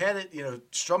background. You had it,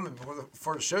 strumming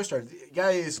before the show started. You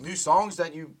got any new songs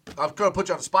that I'm going to put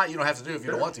you on the spot. You don't have to do it if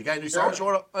you don't want to. You got any new songs you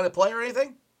want to play or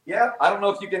anything? Yeah, I don't know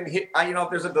if you can hit. You know, if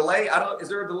there's a delay. I don't. Is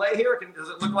there a delay here? Does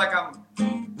it look like I'm?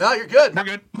 No, you're good. We're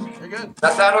good. You're good.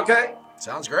 That sound okay?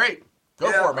 Sounds great. Go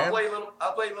Yeah, for it, man.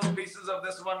 I'll play little pieces of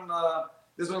this one.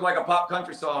 This one's like a pop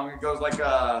country song. It goes like,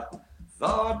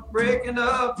 thought breaking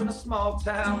up in a small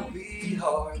town would be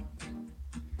hard.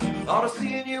 Thought of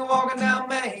seeing you walking down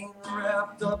Main,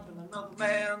 wrapped up in another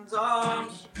man's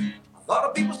arms. I thought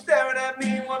of people staring at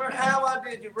me, wondering how I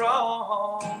did you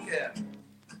wrong. Yeah,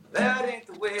 that ain't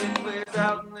the way it plays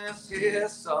out in this here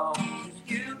song.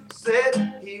 You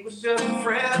said he was just a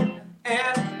friend,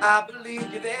 and I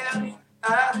believed you then.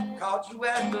 I caught you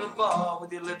at the bar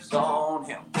with your lips on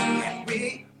him. And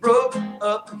we broke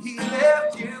up and he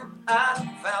left you.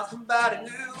 I found somebody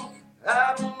new.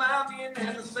 I don't mind being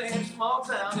in the same small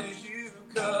town as you.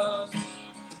 Cause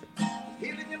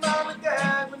even your mom and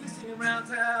dad, when they sing around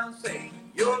town, say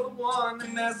you're the one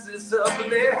that messes up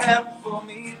and they're happy for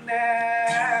me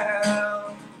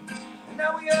now. And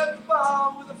now we at the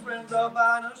bar with the friends all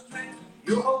buying us drinks.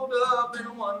 You hold up in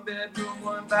a one-bedroom,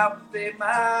 worrying about what they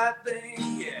might think.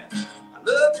 Yeah, I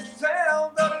love this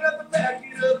town, thought I'd have to pack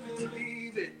it up and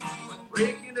leave it. But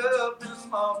breaking up in a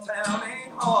small town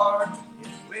ain't hard. If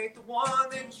you ain't the one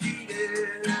that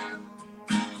cheated,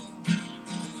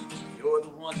 you're the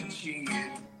one that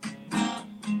cheated.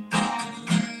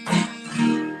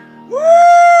 Woo!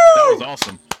 That was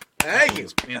awesome. Thank you.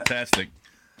 Fantastic.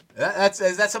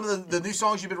 Is that some of the new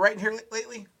songs you've been writing here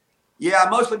lately? Yeah,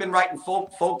 I've mostly been writing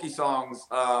folky songs.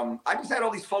 I just had all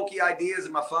these folky ideas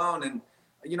in my phone, and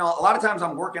you know, a lot of times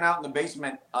I'm working out in the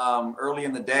basement early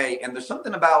in the day, and there's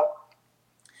something about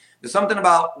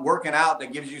working out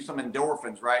that gives you some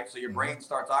endorphins, right? So your brain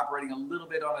starts operating a little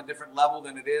bit on a different level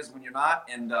than it is when you're not.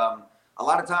 And a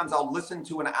lot of times I'll listen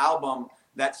to an album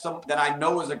that I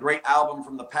know is a great album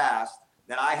from the past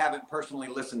that I haven't personally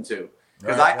listened to.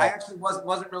 Because I actually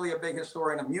wasn't really a big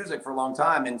historian of music for a long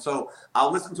time. And so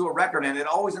I'll listen to a record and it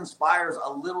always inspires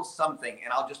a little something.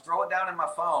 And I'll just throw it down in my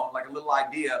phone, like a little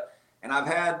idea. And I've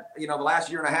had, you know, the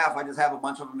last year and a half, I just have a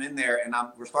bunch of them in there. And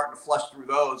we're starting to flush through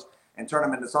those and turn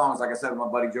them into songs, like I said, with my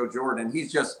buddy Joe Jordan. And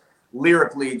he's just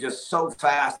lyrically just so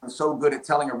fast and so good at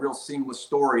telling a real seamless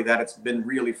story that it's been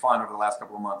really fun over the last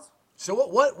couple of months. So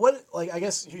what like, I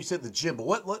guess you said the gym, but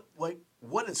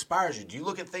what inspires you? Do you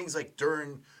look at things like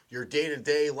during your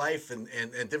day-to-day life and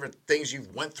different things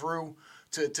you've went through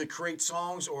to create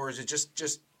songs, or is it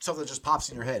just something that just pops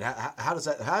in your head? How does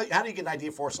that, how do you get an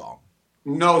idea for a song?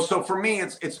 No, so for me,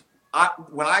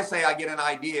 when I say I get an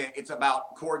idea, it's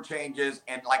about chord changes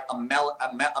and like a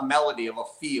melody of a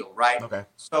feel, right? Okay.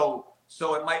 So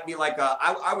it might be like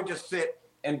I would just sit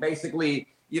and basically,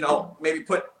 you know, maybe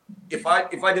put, if I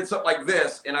did something like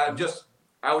this, and I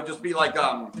would just be like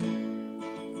and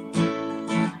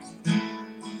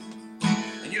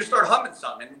you just start humming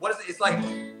something. And what is it? It's like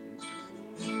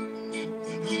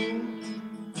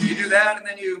you do that, and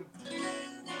then you're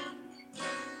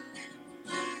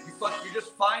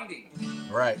just finding.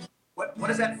 Right. What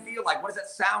does that feel like? What does that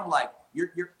sound like?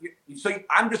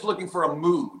 I'm just looking for a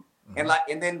mood.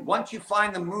 And then once you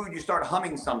find the mood, you start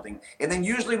humming something. And then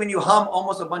usually when you hum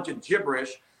almost a bunch of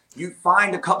gibberish, you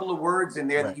find a couple of words in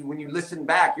there that when you listen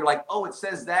back, you're like, oh, it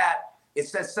says that. It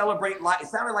says celebrate life. It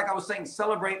sounded like I was saying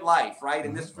celebrate life, right?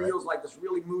 And this feels like this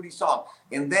really moody song.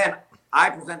 And then I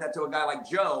present that to a guy like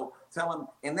Joe, tell him,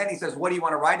 and then he says, what do you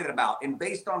want to write it about? And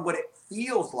based on what it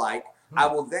feels like, I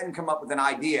will then come up with an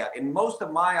idea. And most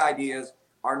of my ideas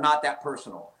are not that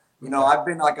personal. You know, I've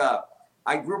been like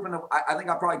I grew up I think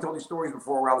I probably told these stories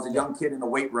before, where I was a young kid in the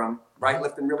weight room, right?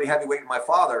 Lifting really heavy weight with my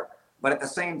father. But at the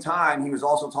same time, he was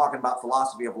also talking about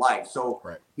philosophy of life. So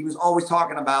he was always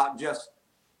talking about just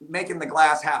making the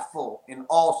glass half full in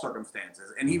all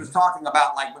circumstances. And he was talking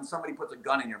about like when somebody puts a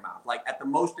gun in your mouth, like at the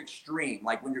most extreme,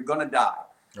 like when you're going to die,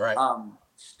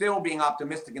 still being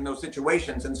optimistic in those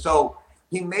situations. And so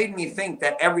he made me think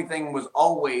that everything was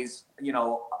always, you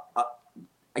know,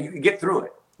 you could get through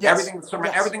it. Yes.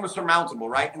 Everything was surmountable,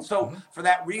 right? And so for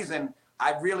that reason,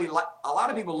 I really like, a lot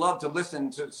of people love to listen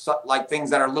to like things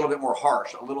that are a little bit more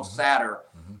harsh, a little sadder.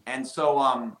 And so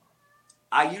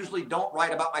I usually don't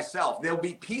write about myself. There'll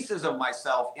be pieces of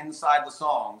myself inside the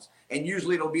songs, and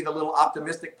usually it'll be the little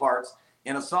optimistic parts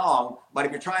in a song. But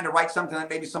if you're trying to write something that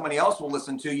maybe somebody else will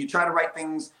listen to, you try to write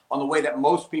things on the way that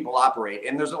most people operate.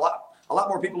 And there's a lot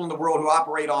more people in the world who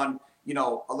operate on, you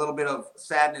know, a little bit of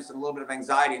sadness and a little bit of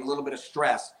anxiety and a little bit of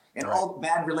stress and all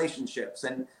bad relationships.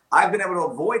 And I've been able to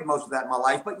avoid most of that in my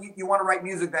life, but you want to write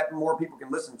music that more people can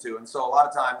listen to. And so a lot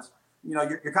of times, you know,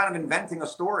 you're kind of inventing a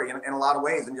story in a lot of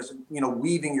ways and just, you know,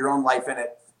 weaving your own life in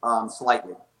it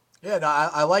slightly. Yeah, no,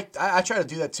 I try to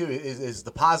do that too, is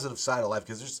the positive side of life,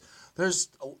 because there's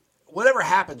whatever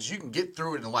happens, you can get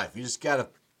through it in life. You just got to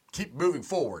keep moving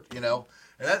forward, And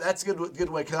that's a good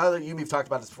way. Because I know you and me have talked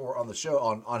about this before on the show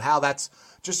on how that's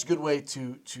just a good way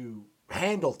to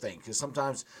handle things. Because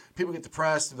sometimes people get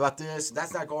depressed about this, and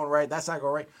that's not going right. That's not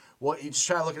going right. Well, you just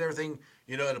try to look at everything,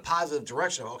 in a positive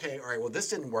direction. Okay, all right. Well, this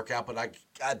didn't work out, but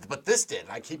this did.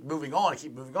 I keep moving on.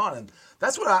 And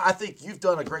that's what I think you've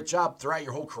done a great job throughout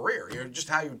your whole career. Just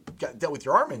how you dealt with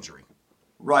your arm injury.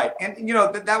 Right, and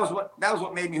that was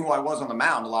what made me who I was on the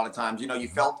mound. A lot of times, you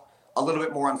felt a little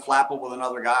bit more unflappable than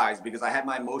other guys because I had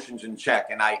my emotions in check,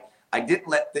 and I didn't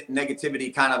let the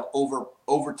negativity kind of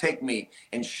overtake me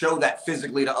and show that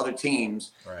physically to other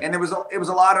teams. Right. And it was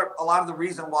a lot of the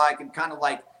reason why I could kind of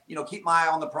keep my eye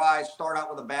on the prize, start out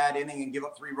with a bad inning and give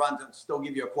up 3 runs and still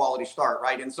give you a quality start,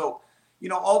 right? And so,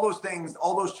 all those things,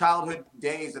 all those childhood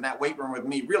days in that weight room with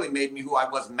me really made me who I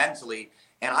was mentally.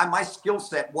 And my skill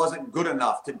set wasn't good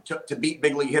enough to beat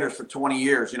big league hitters for 20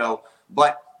 years,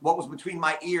 But what was between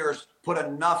my ears put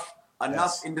enough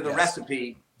into the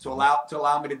recipe to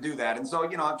allow me to do that. And so,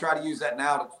 I'm trying to use that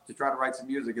now to try to write some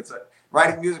music.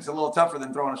 Writing music's a little tougher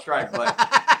than throwing a strike, but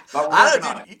we're working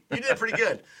on it. You did pretty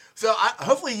good. So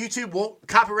hopefully YouTube won't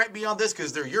copyright me on this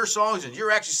because they're your songs and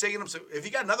you're actually singing them. So if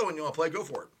you got another one you want to play, go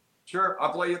for it. Sure,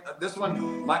 I'll play you this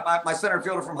one. My center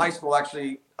fielder from high school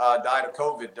actually died of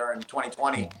COVID during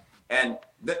 2020, and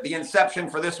the inception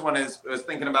for this one is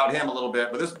thinking about him a little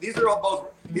bit. But these are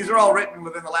all written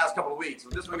within the last couple of weeks. So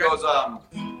this one goes.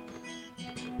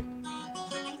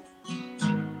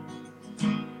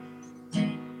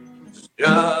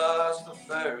 Just a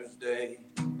Thursday,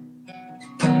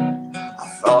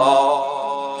 I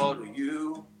thought of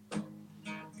you.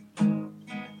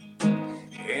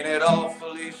 Ain't it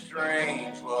awfully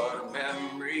strange what a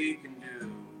memory can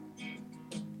do?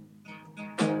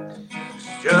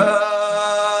 It's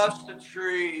just a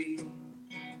tree,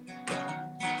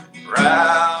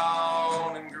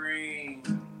 brown and green,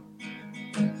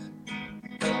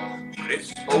 but it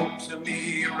spoke to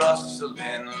me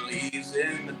rustling leaves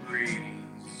in the breeze.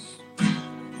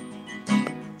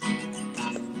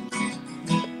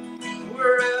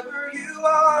 Wherever you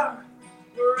are,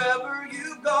 wherever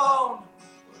you've gone,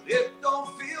 it don't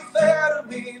feel fair to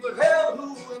me, but hell,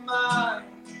 who am I?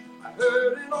 I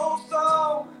heard an old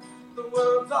song, the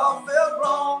words all felt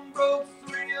wrong, broke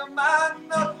 3 of my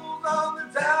knuckles on the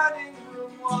dining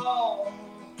room wall.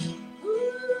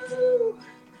 Ooh.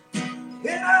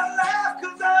 And I laughed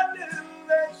 'cause I knew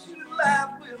that you'd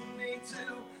laugh with me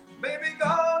too. Baby,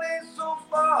 gone ain't so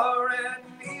far, and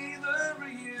neither are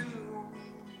you.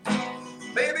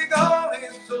 Baby, gone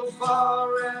ain't so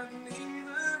far, and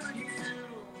neither are you.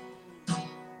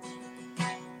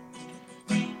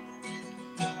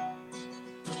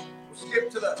 We'll skip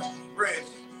to the bridge.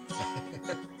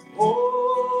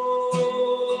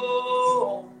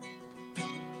 Oh,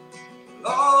 we'll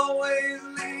always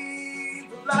leave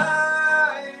the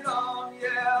light on,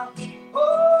 yeah.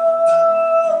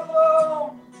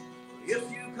 Oh, if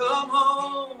you come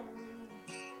home.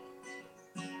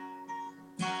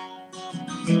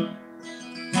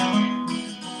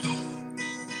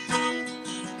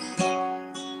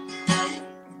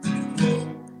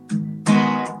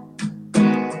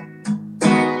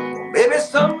 Maybe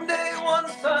someday, one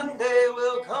Sunday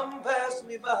will come pass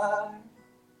me by.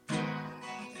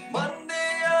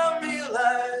 Monday I'll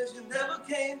realize you never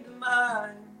came to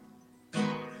mind.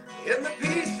 In the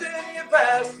peace in your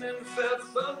passing felt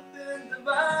something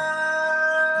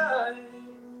divine.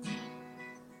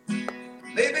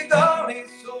 Maybe gone ain't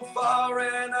so far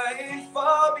and I ain't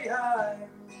far behind.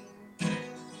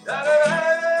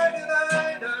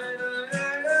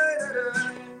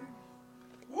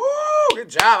 Woo! Good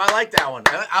job. I like that one.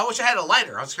 I wish I had a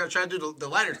lighter. I was going to try to do the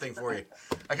lighter thing for you.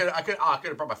 I could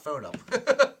have brought my phone up.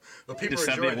 But people just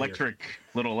have the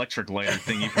little electric lighter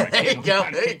thing. There you go.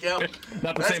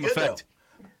 Not the same effect.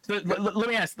 So, let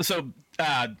me ask. So,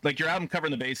 your album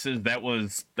Covering the Bases, that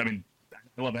was, I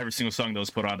love every single song that was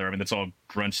put on there. That's all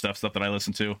grunge stuff that I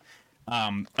listen to.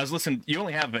 I was listening. You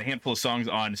only have a handful of songs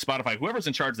on Spotify. Whoever's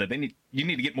in charge of that, you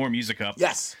need to get more music up.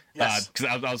 Yes. Because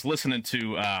I was listening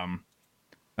to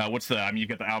you've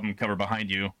got the album cover behind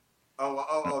you.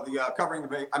 The Covering the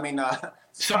Base.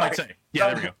 Some might say.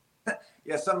 Yeah, there we go.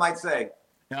 Yeah, some might say.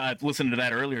 Listened to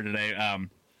that earlier today.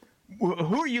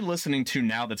 Who are you listening to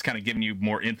now that's kind of giving you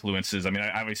more influences?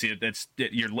 Obviously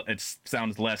it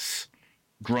sounds less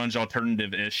grunge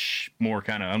alternative-ish, more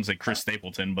kind of, I'm like Chris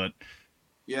Stapleton, but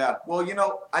yeah. Well,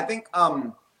 I think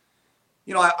I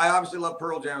obviously love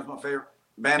Pearl Jam. It's my favorite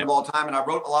band of all time, and I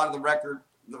wrote a lot of that record,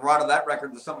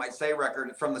 the Some Might Say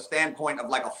record, from the standpoint of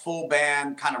like a full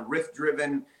band, kind of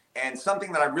riff-driven, and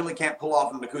something that I really can't pull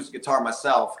off an acoustic guitar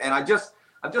myself. And I've just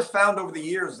found over the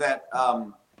years that,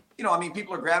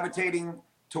 people are gravitating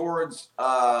towards,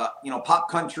 pop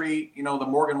country, the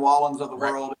Morgan Wallens of the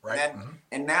world. Right.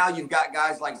 And now you've got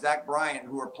guys like Zach Bryan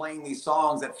who are playing these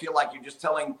songs that feel like you're just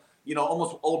telling,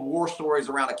 almost old war stories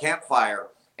around a campfire.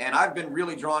 And I've been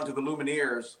really drawn to the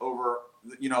Lumineers over,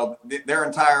 their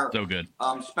entire so good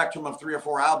spectrum of 3 or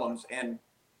 4 albums. And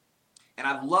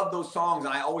I've loved those songs,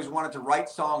 and I always wanted to write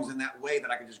songs in that way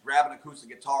that I could just grab an acoustic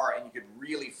guitar and you could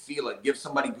really feel it, give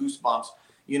somebody goosebumps.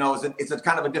 It's a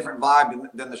kind of a different vibe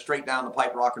than the straight down the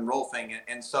pipe rock and roll thing.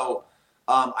 And so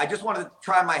I just wanted to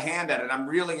try my hand at it. I'm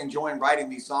really enjoying writing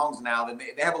these songs now.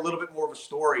 They have a little bit more of a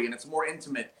story, and it's more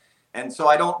intimate. And so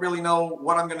I don't really know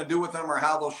what I'm going to do with them or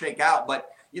how they'll shake out. But,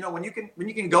 when you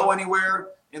can go anywhere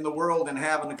in the world and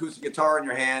have an acoustic guitar in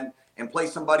your hand and play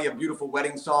somebody a beautiful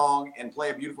wedding song and play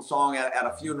a beautiful song at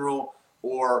a funeral,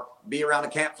 or be around a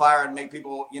campfire and make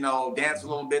people, dance a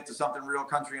little bit to something real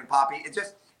country and poppy.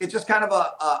 It's just kind of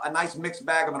a nice mixed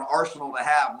bag of an arsenal to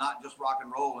have, not just rock and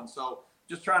roll. And so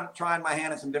just trying my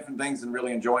hand at some different things and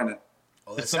really enjoying it.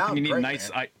 Well, it's something you need great,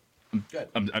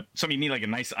 something you need, like a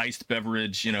nice iced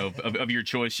beverage, of your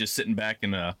choice, just sitting back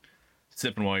and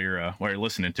sipping while you're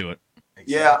listening to it.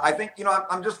 Exactly. Yeah, I think,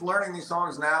 I'm just learning these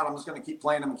songs now, and I'm just going to keep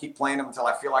playing them until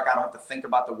I feel like I don't have to think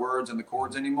about the words and the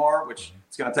chords anymore, which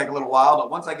it's going to take a little while. But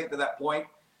once I get to that point,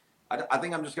 I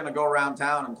think I'm just going to go around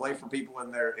town and play for people in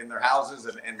their houses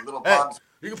and little pubs.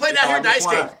 You can play down here in Ice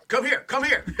Cave. Come here.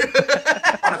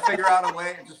 I want to figure out a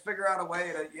way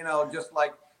to, just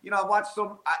like, I've watched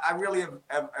I really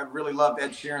have really loved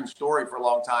Ed Sheeran's story for a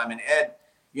long time. And Ed,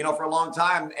 for a long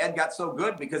time, Ed got so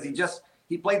good because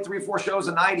he played 3 or 4 shows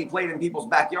a night. He played in people's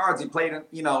backyards. He played in,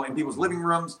 in people's living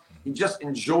rooms. He just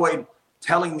enjoyed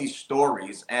telling these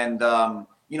stories. And,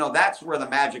 that's where the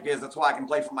magic is. That's why I can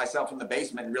play for myself in the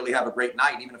basement and really have a great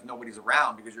night, even if nobody's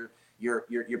around, because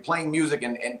you're playing music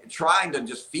and trying to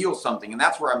just feel something. And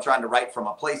that's where I'm trying to write from,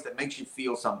 a place that makes you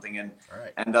feel something. And,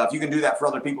 if you can do that for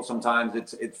other people, sometimes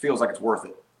it feels like it's worth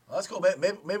it. Well, that's cool.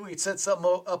 Maybe we could set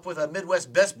something up with a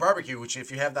Midwest Best Barbecue, which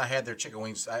if you have not had their chicken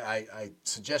wings, I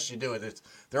suggest you do it.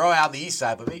 They're all out on the east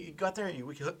side, but maybe you go out there,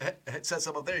 we can set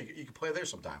something up there. You can play there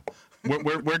sometime.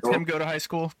 Where'd Tim go to high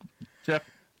school, Jeff?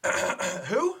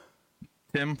 Who?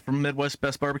 Tim from Midwest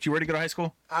Best Barbecue. Where'd he go to high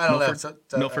school? I don't Milford?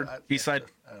 know. Milford? East side?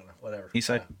 I don't know. Whatever. East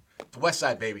side? The west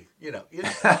side, baby.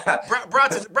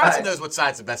 Bronson knows what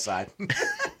side's the best side.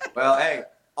 Well, hey.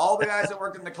 All the guys that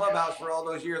worked in the clubhouse for all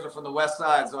those years are from the west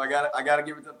side, so I got to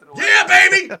give it up to the west. Yeah,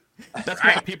 baby. That's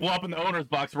why people up in the owner's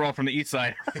box were all from the east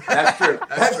side. That's true.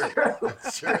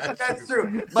 That's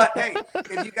true. But hey,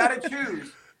 if you got to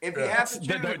choose, if you have to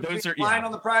choose, flying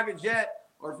on the private jet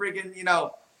or freaking,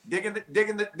 digging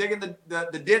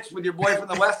the ditch with your boy from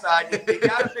the west side, you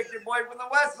got to pick your boy from the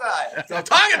west side. That's what I'm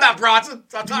talking about, Bronson.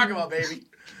 That's what I'm talking about, baby.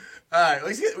 All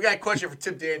right, we got a question for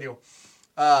Tim Daniel.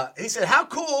 He said, "How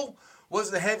cool was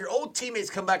to have your old teammates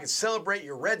come back and celebrate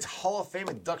your Reds Hall of Fame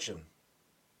induction?"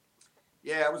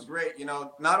 Yeah, it was great.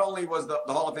 Not only was the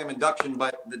Hall of Fame induction,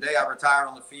 but the day I retired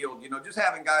on the field, just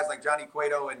having guys like Johnny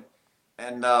Cueto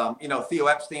and Theo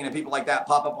Epstein and people like that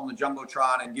pop up on the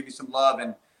Jumbotron and give you some love.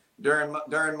 And during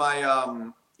my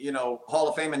Hall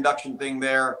of Fame induction thing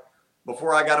there,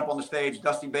 before I got up on the stage,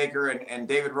 Dusty Baker and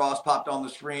David Ross popped on the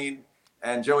screen,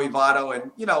 and Joey Votto.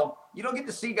 And, you don't get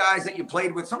to see guys that you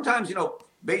played with. Sometimes,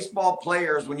 baseball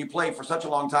players, when you play for such a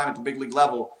long time at the big league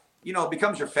level, it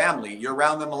becomes your family. You're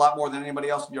around them a lot more than anybody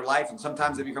else in your life. And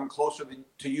sometimes they become closer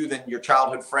to you than your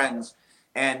childhood friends.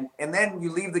 And then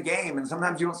you leave the game, and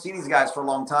sometimes you don't see these guys for a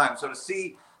long time. So to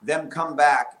see them come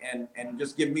back and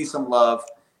just give me some love,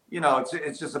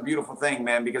 it's just a beautiful thing,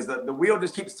 man, because the wheel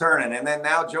just keeps turning. And then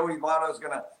now Joey Votto is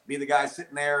going to be the guy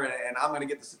sitting there, and I'm going to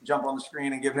get to jump on the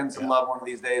screen and give him some love one of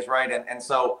these days, right? And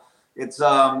so it's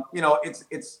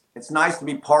it's nice to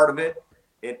be part of it.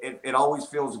 It always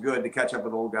feels good to catch up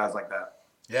with old guys like that.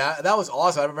 Yeah, that was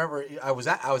awesome. I remember I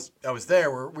was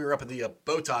there. We were up in the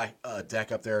bow tie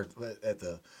deck up there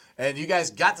and you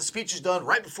guys got the speeches done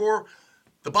right before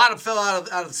the bottom fell out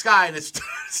of the sky, and it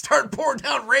started pouring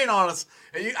down rain on us.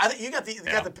 And I think you got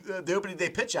the opening day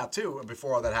pitch out too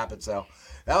before all that happened. So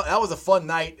that was a fun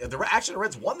night. Actually, the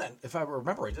Reds won that, if I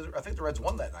remember right. I think the Reds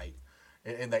won that night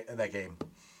in that game.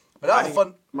 But that was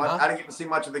fun. I didn't get to see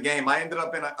much of the game. I ended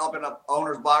up in a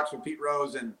owner's box with Pete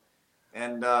Rose and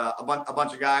a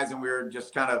bunch of guys, and we were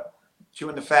just kind of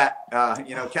chewing the fat,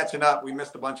 catching up. We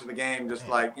missed a bunch of the game, just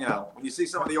like, when you see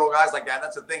some of the old guys like that,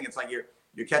 that's the thing. It's like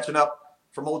you're catching up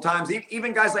from old times.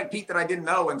 Even guys like Pete that I didn't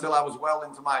know until I was well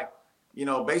into my,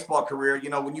 baseball career.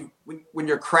 When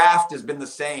your craft has been the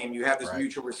same, you have this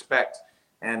mutual respect.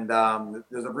 And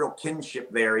there's a real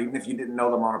kinship there, even if you didn't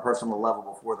know them on a personal level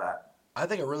before that. I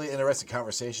think a really interesting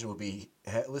conversation would be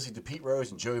listening to Pete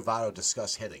Rose and Joey Votto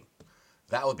discuss hitting.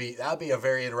 That would be a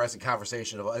very interesting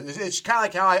conversation. It's kind of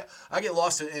like how I get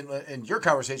lost in your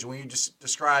conversation when you just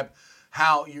describe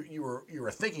how you were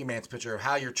a thinking man's pitcher,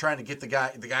 how you're trying to get the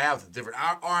guy out with the different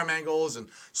arm angles and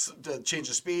to change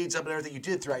the speeds up and everything you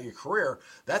did throughout your career.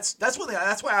 That's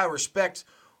why I respect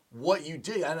what you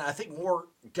did, and I think more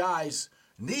guys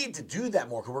need to do that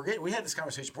more, because we had this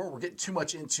conversation before. We're getting too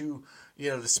much into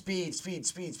the speed.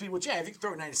 Which, yeah, if you can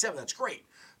throw it 97, that's great.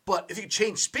 But if you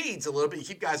change speeds a little bit, you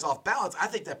keep guys off balance, I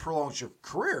think that prolongs your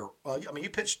career. You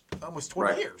pitched almost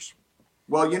 20 years.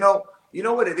 Well, you know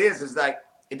what it is like,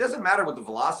 it doesn't matter what the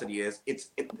velocity is.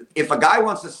 If a guy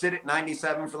wants to sit at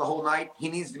 97 for the whole night, he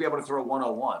needs to be able to throw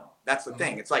 101. That's the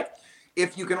thing. It's like,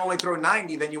 if you can only throw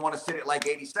 90, then you want to sit at like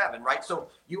 87, right? So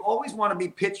you always want to be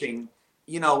pitching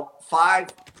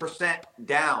 5%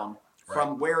 down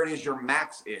from where it is your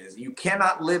max is. You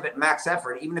cannot live at max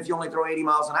effort, even if you only throw 80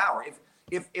 miles an hour.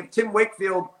 If Tim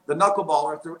Wakefield, the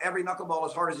knuckleballer, threw every knuckleball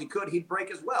as hard as he could, he'd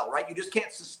break as well, right? You just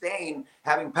can't sustain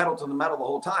having pedal to the metal the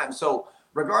whole time. So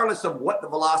regardless of what the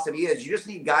velocity is, you just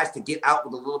need guys to get out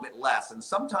with a little bit less. And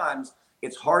sometimes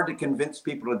it's hard to convince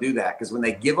people to do that, because when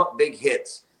they give up big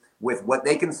hits with what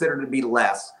they consider to be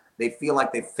less, they feel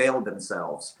like they've failed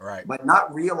themselves. Right. But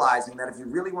not realizing that if you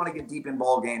really want to get deep in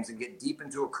ball games and get deep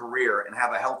into a career and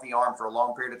have a healthy arm for a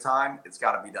long period of time, it's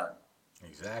got to be done.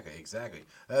 Exactly.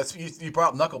 You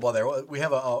brought up knuckleball there. We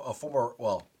have a former,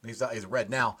 well, he's Red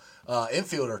now,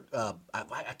 infielder.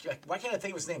 Why can't I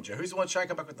think of his name, Joe? Who's the one trying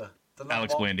to come back with the knuckleball?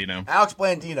 Alex Blandino. Alex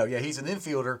Blandino. Yeah, he's an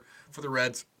infielder for the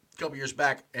Reds a couple years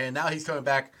back, and now he's coming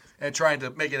back and trying to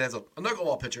make it as a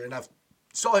knuckleball pitcher. And I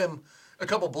saw him a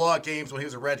couple blowout games when he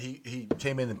was a Red. He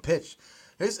came in and pitched.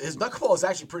 His knuckleball is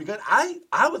actually pretty good.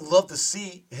 I would love to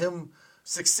see him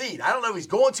succeed. I don't know if he's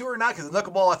going to or not, because the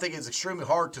knuckleball I think is extremely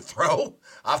hard to throw.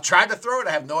 I've tried to throw it.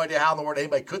 I have no idea how in the world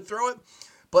anybody could throw it.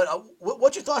 But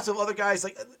what's your thoughts of other guys?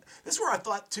 Like, this is where I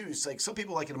thought too. It's like some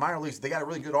people like in the minor leagues, they got a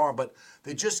really good arm, but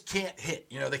they just can't hit.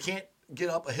 They can't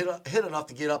get up hit enough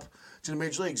to get up to the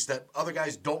major leagues. That other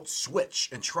guys don't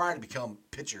switch and try to become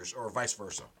pitchers or vice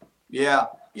versa. Yeah,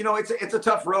 it's a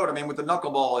tough road. I mean, with the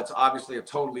knuckleball, it's obviously a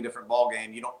totally different ball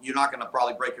game. You're not going to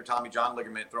probably break your Tommy John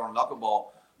ligament throwing a knuckleball.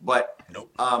 But,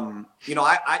 nope.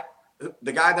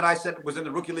 The guy that I said was in the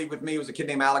rookie league with me was a kid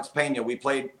named Alex Pena. We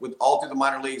played with all through the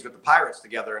minor leagues with the Pirates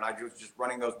together, and I was just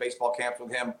running those baseball camps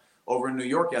with him over in New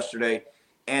York yesterday.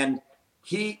 And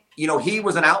he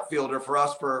was an outfielder for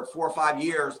us for 4 or 5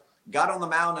 years, got on the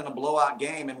mound in a blowout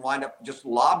game and wind up just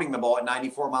lobbing the ball at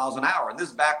 94 miles an hour. And this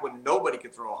is back when nobody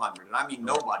could throw 100. And I mean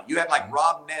nobody. You had like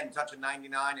Rob Nen touching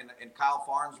 99 and Kyle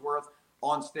Farnsworth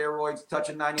on steroids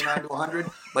touching 99 to 100.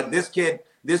 But this kid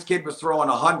was throwing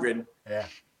 100. Yeah.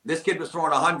 This kid was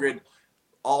throwing 100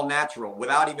 all natural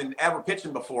without even ever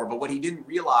pitching before. But what he didn't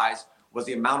realize was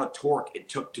the amount of torque it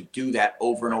took to do that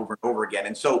over and over and over again.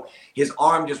 And so his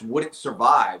arm just wouldn't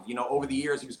survive. Over the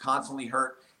years, he was constantly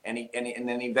hurt. And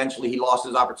then eventually he lost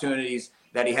his opportunities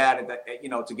that he had,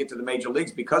 to get to the major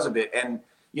leagues because of it. And,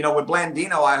 with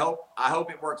Blandino, I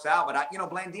hope it works out. But,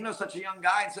 Blandino's such a young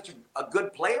guy and such a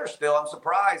good player still. I'm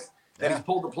surprised that he's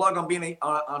pulled the plug on being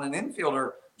on an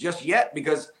infielder just yet,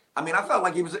 because, I felt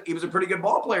like he was a pretty good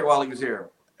ball player while he was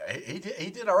here. He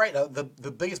did all right.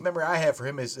 The biggest memory I have for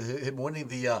him is him winning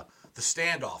the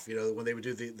standoff, when they would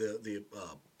do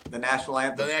the national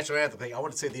anthem. The national anthem thing. I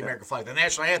want to say the American flag. The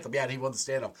national anthem. Yeah, and he won the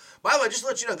standoff. By the way, just to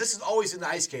let you know, this is always in the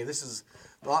ice cave. This is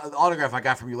the autograph I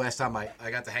got from you last time I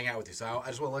got to hang out with you. So I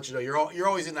just want to let you know you're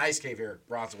always in the ice cave here,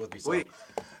 Bronson, with me. So.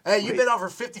 Hey, you've been on for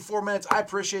 54 minutes. I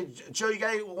appreciate it. Joe, you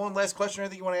got one last question or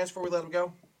anything you want to ask before we let him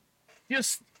go?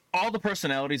 Just all the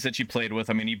personalities that you played with.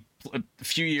 You a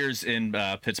few years in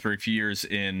Pittsburgh, a few years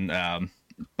in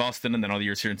Boston, and then all the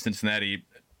years here in Cincinnati.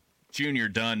 Junior,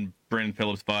 Dunn, Brandon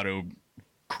Phillips, Votto,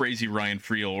 crazy Ryan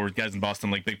Friel, or guys in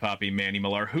Boston like Big Papi, Manny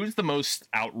Millar. Who's the most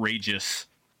outrageous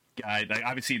guy? Like,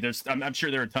 obviously, I'm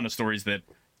sure there are a ton of stories that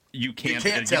you can't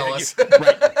tell us.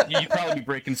 Right, you'd probably be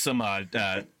breaking some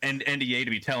NDA to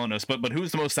be telling us. But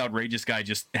who's the most outrageous guy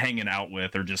just hanging out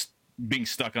with, or just being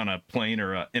stuck on a plane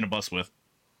or in a bus with?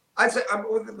 I'd say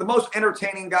the most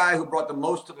entertaining guy who brought the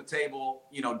most to the table,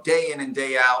 day in and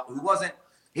day out.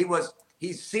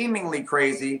 He's seemingly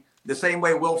crazy. The same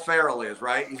way Will Ferrell is,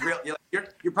 right? He's real.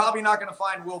 You're probably not going to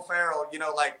find Will Ferrell,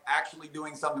 actually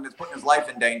doing something that's putting his life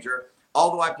in danger.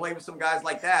 Although I played with some guys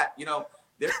like that,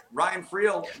 Ryan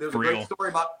Friel. There's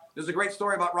a great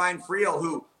story about Ryan Friel,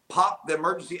 who popped the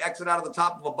emergency exit out of the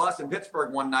top of a bus in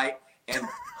Pittsburgh one night and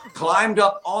climbed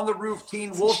up on the roof,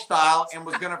 Teen Wolf style, and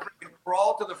was going to freaking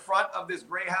crawl to the front of this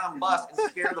Greyhound bus and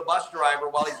scare the bus driver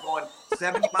while he's going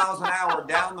 70 miles an hour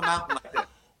down the mountain like this.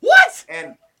 What?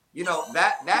 And you know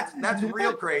that's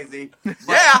real crazy. But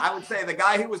Yeah. I would say the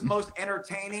guy who was most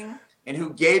entertaining and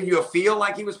who gave you a feel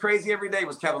like he was crazy every day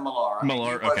was Kevin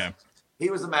Millar. Okay. He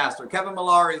was a master. Kevin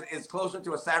Millar is closer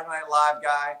to a Saturday Night Live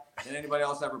guy than anybody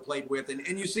else ever played with, and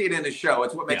you see it in his show.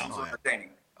 It's what makes him so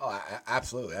entertaining. Oh,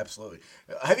 absolutely.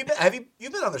 Have you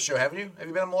been on the show? Haven't you? Have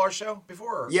you been on Millar's show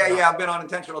before? Yeah. I've been on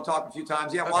Intentional Talk a few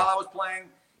times. Yeah, while I was playing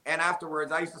and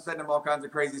afterwards, I used to send him all kinds of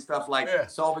crazy stuff like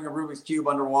solving a Rubik's Cube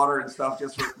underwater and stuff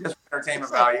just for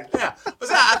entertainment value. Yeah,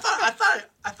 I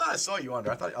thought I saw you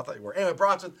under. I thought you were. Anyway,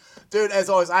 Bronson, dude, as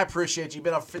always, I appreciate you. You've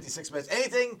been on for 56 minutes.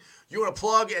 Anything you want to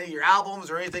plug? Any of your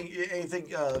albums or anything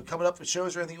coming up with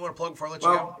shows or anything you want to plug before I let you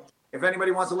go? If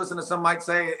anybody wants to listen to Some Might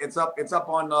Say, it's up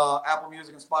on Apple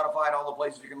Music and Spotify and all the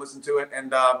places you can listen to it.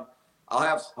 And I'll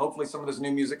have hopefully some of this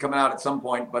new music coming out at some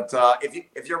point. But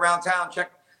if you're around town,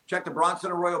 check the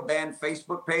Bronson Arroyo Band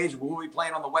Facebook page. We'll be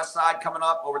playing on the West Side coming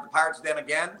up over at the Pirates Den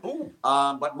again.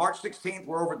 But March 16th,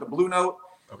 we're over at the Blue Note.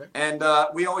 Okay. And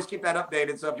we always keep that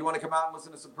updated. So if you want to come out and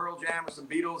listen to some Pearl Jam or some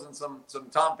Beatles and some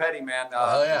Tom Petty, man,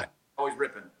 always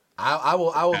ripping. I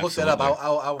will look that up.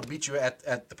 I will meet you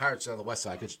at the Pirates on the West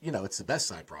Side because it's the best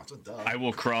side, Bronson. Duh. I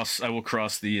will cross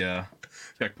the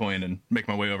checkpoint and make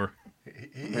my way over.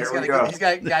 He's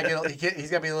got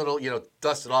to be a little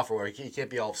dusted off or where he can't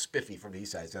be all spiffy from the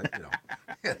east side. So,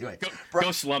 anyway,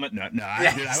 go slum it. No,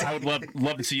 I would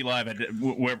love to see you live at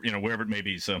wherever it may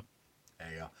be. So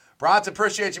there you go, Bronson.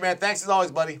 Appreciate you, man. Thanks as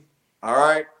always, buddy. All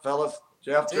right, fellas.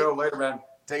 Jeff, Joe, later, man.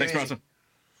 Thanks, Bronson.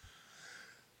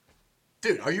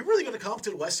 Dude, are you really going to come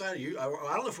to the West Side? I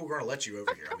don't know if we're going to let you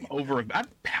over here. I've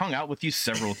hung out with you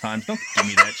several times. Don't give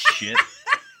me that shit.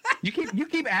 You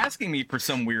keep asking me for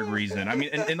some weird reason. I mean,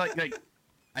 and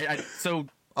so.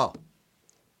 Oh.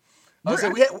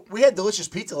 We had delicious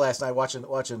pizza last night watching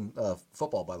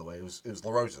football. By the way, it was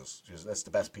La Rosa's. That's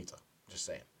the best pizza. Just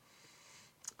saying.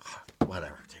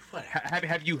 Whatever, dude. Whatever.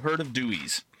 Have you heard of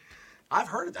Dewey's? I've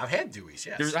heard it. I've had Dewey's.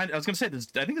 Yes. I was gonna say I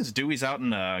think there's Dewey's out in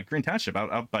Green Township,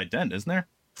 out by Dent, isn't there?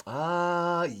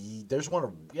 There's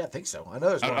one. Yeah, I think so. I know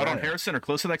there's one out on Harrison or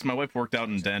close to that. My wife worked out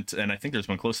in Dent, and I think there's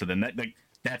one closer than that.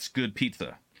 That's good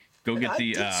pizza. Go get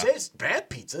the. I didn't say it's bad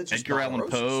pizza. It's just Edgar Allan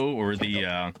Poe or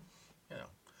the.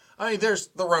 I mean, there's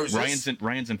the Roses.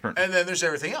 Ryan's Inferno. And then there's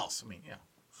everything else. I mean,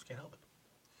 just can't help it.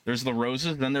 There's the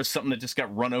Roses. Then there's something that just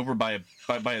got run over by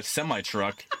a semi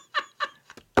truck.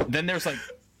 Then there's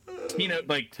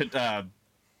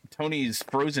Tony's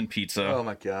frozen pizza. Oh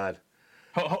my God.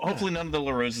 Hopefully none of the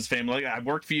La Rosa's family. I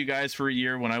worked for you guys for a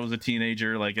year when I was a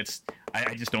teenager. I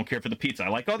just don't care for the pizza. I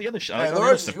like all the other shows. Hey, La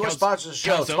Rosa's, if you want to sponsor the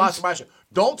show, sponsor my show.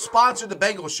 Don't sponsor the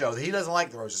Bengals show. He doesn't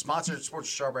like the Rosa's. Sponsor Sports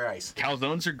Strawberry Ice.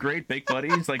 Calzones are great. Baked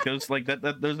buddies those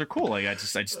those are cool. I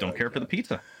just don't care for the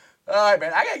pizza. All right,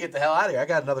 man. I gotta get the hell out of here. I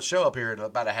got another show up here in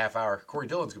about a half hour. Corey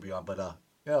Dillon's gonna be on, but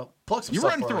plug some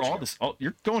stuff.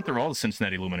 You're going through all the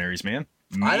Cincinnati luminaries, man.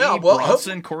 I know. Well,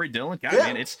 Bronson, Corey Dillon. God,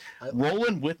 man, it's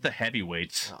rolling with the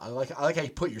heavyweights. I like how you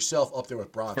put yourself up there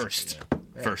with Bronson. First.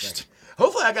 Exactly.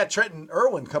 Hopefully, I got Trenton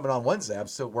Irwin coming on Wednesday. I'm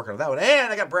still working on that one,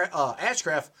 and I got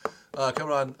Ashcraft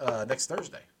coming on next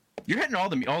Thursday. You're hitting all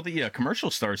the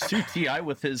commercial stars too. Ti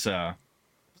with his was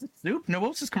it Snoop? No,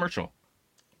 what was his commercial?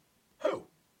 Who?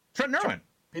 Trenton Irwin.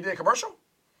 He did a commercial?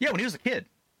 Yeah, when he was a kid.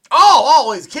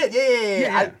 Oh, he's a kid.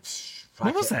 Yeah.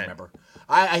 What was that? Remember.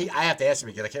 I have to ask him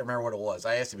again. I can't remember what it was.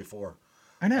 I asked him before.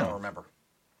 I know. I don't remember.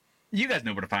 You guys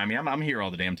know where to find me. I'm here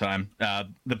all the damn time.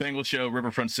 The Bengals Show,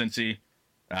 Riverfront Cincy.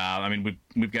 I mean,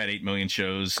 we've got 8 million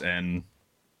shows, and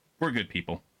we're good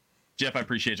people. Jeff, I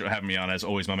appreciate you having me on, as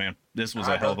always, my man. This was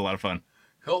a hell of a lot of fun.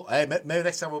 Cool. Hey, maybe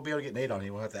next time we'll be able to get Nate on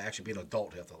here. We'll have to actually be an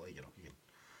adult. You have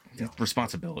to,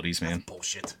 responsibilities, man. That's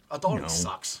bullshit. Adulting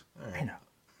sucks. Right. I know.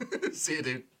 See you,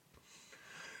 dude.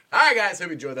 All right, guys. Hope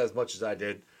you enjoyed that as much as I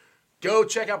did. Go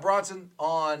check out Bronson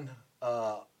on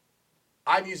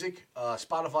iMusic,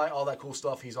 Spotify, all that cool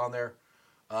stuff. He's on there.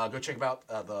 Go check him out.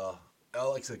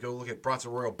 Like I said, go look at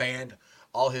Bronson Royal Band,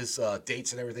 all his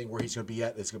dates and everything, where he's going to be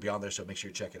at. It's going to be on there, so make sure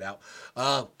you check it out.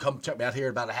 Come check me out here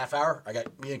in about a half hour. I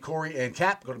got me and Corey and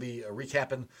Cap going to be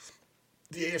recapping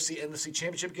the AFC NFC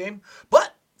Championship game.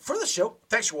 But for the show,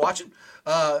 thanks for watching.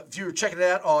 If you're checking it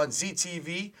out on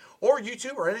ZTV or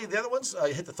YouTube or any of the other ones,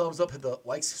 hit the thumbs up, hit the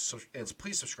likes, and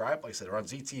please subscribe. Like I said, we're on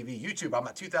ZTV. YouTube, I'm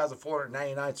at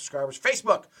 2,499 subscribers.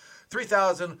 Facebook,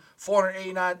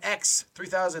 3,489. X,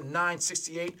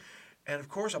 3,968. And of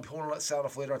course, I'm pulling that sound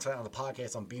off later on tonight on the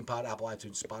podcast on BeanPod, Apple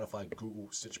iTunes, Spotify, Google,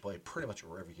 Stitcher Play, pretty much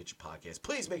wherever you get your podcast.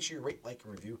 Please make sure you rate, like,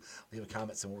 and review. Leave a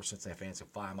comment somewhere where Cincinnati fans can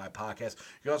find my podcast.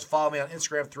 You can also follow me on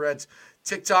Instagram, Threads,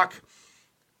 TikTok.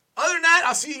 Other than that,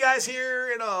 I'll see you guys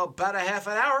here in about a half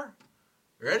an hour.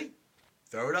 Ready?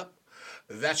 Throw it up.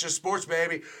 That's just sports,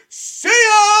 baby. See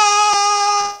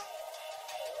ya!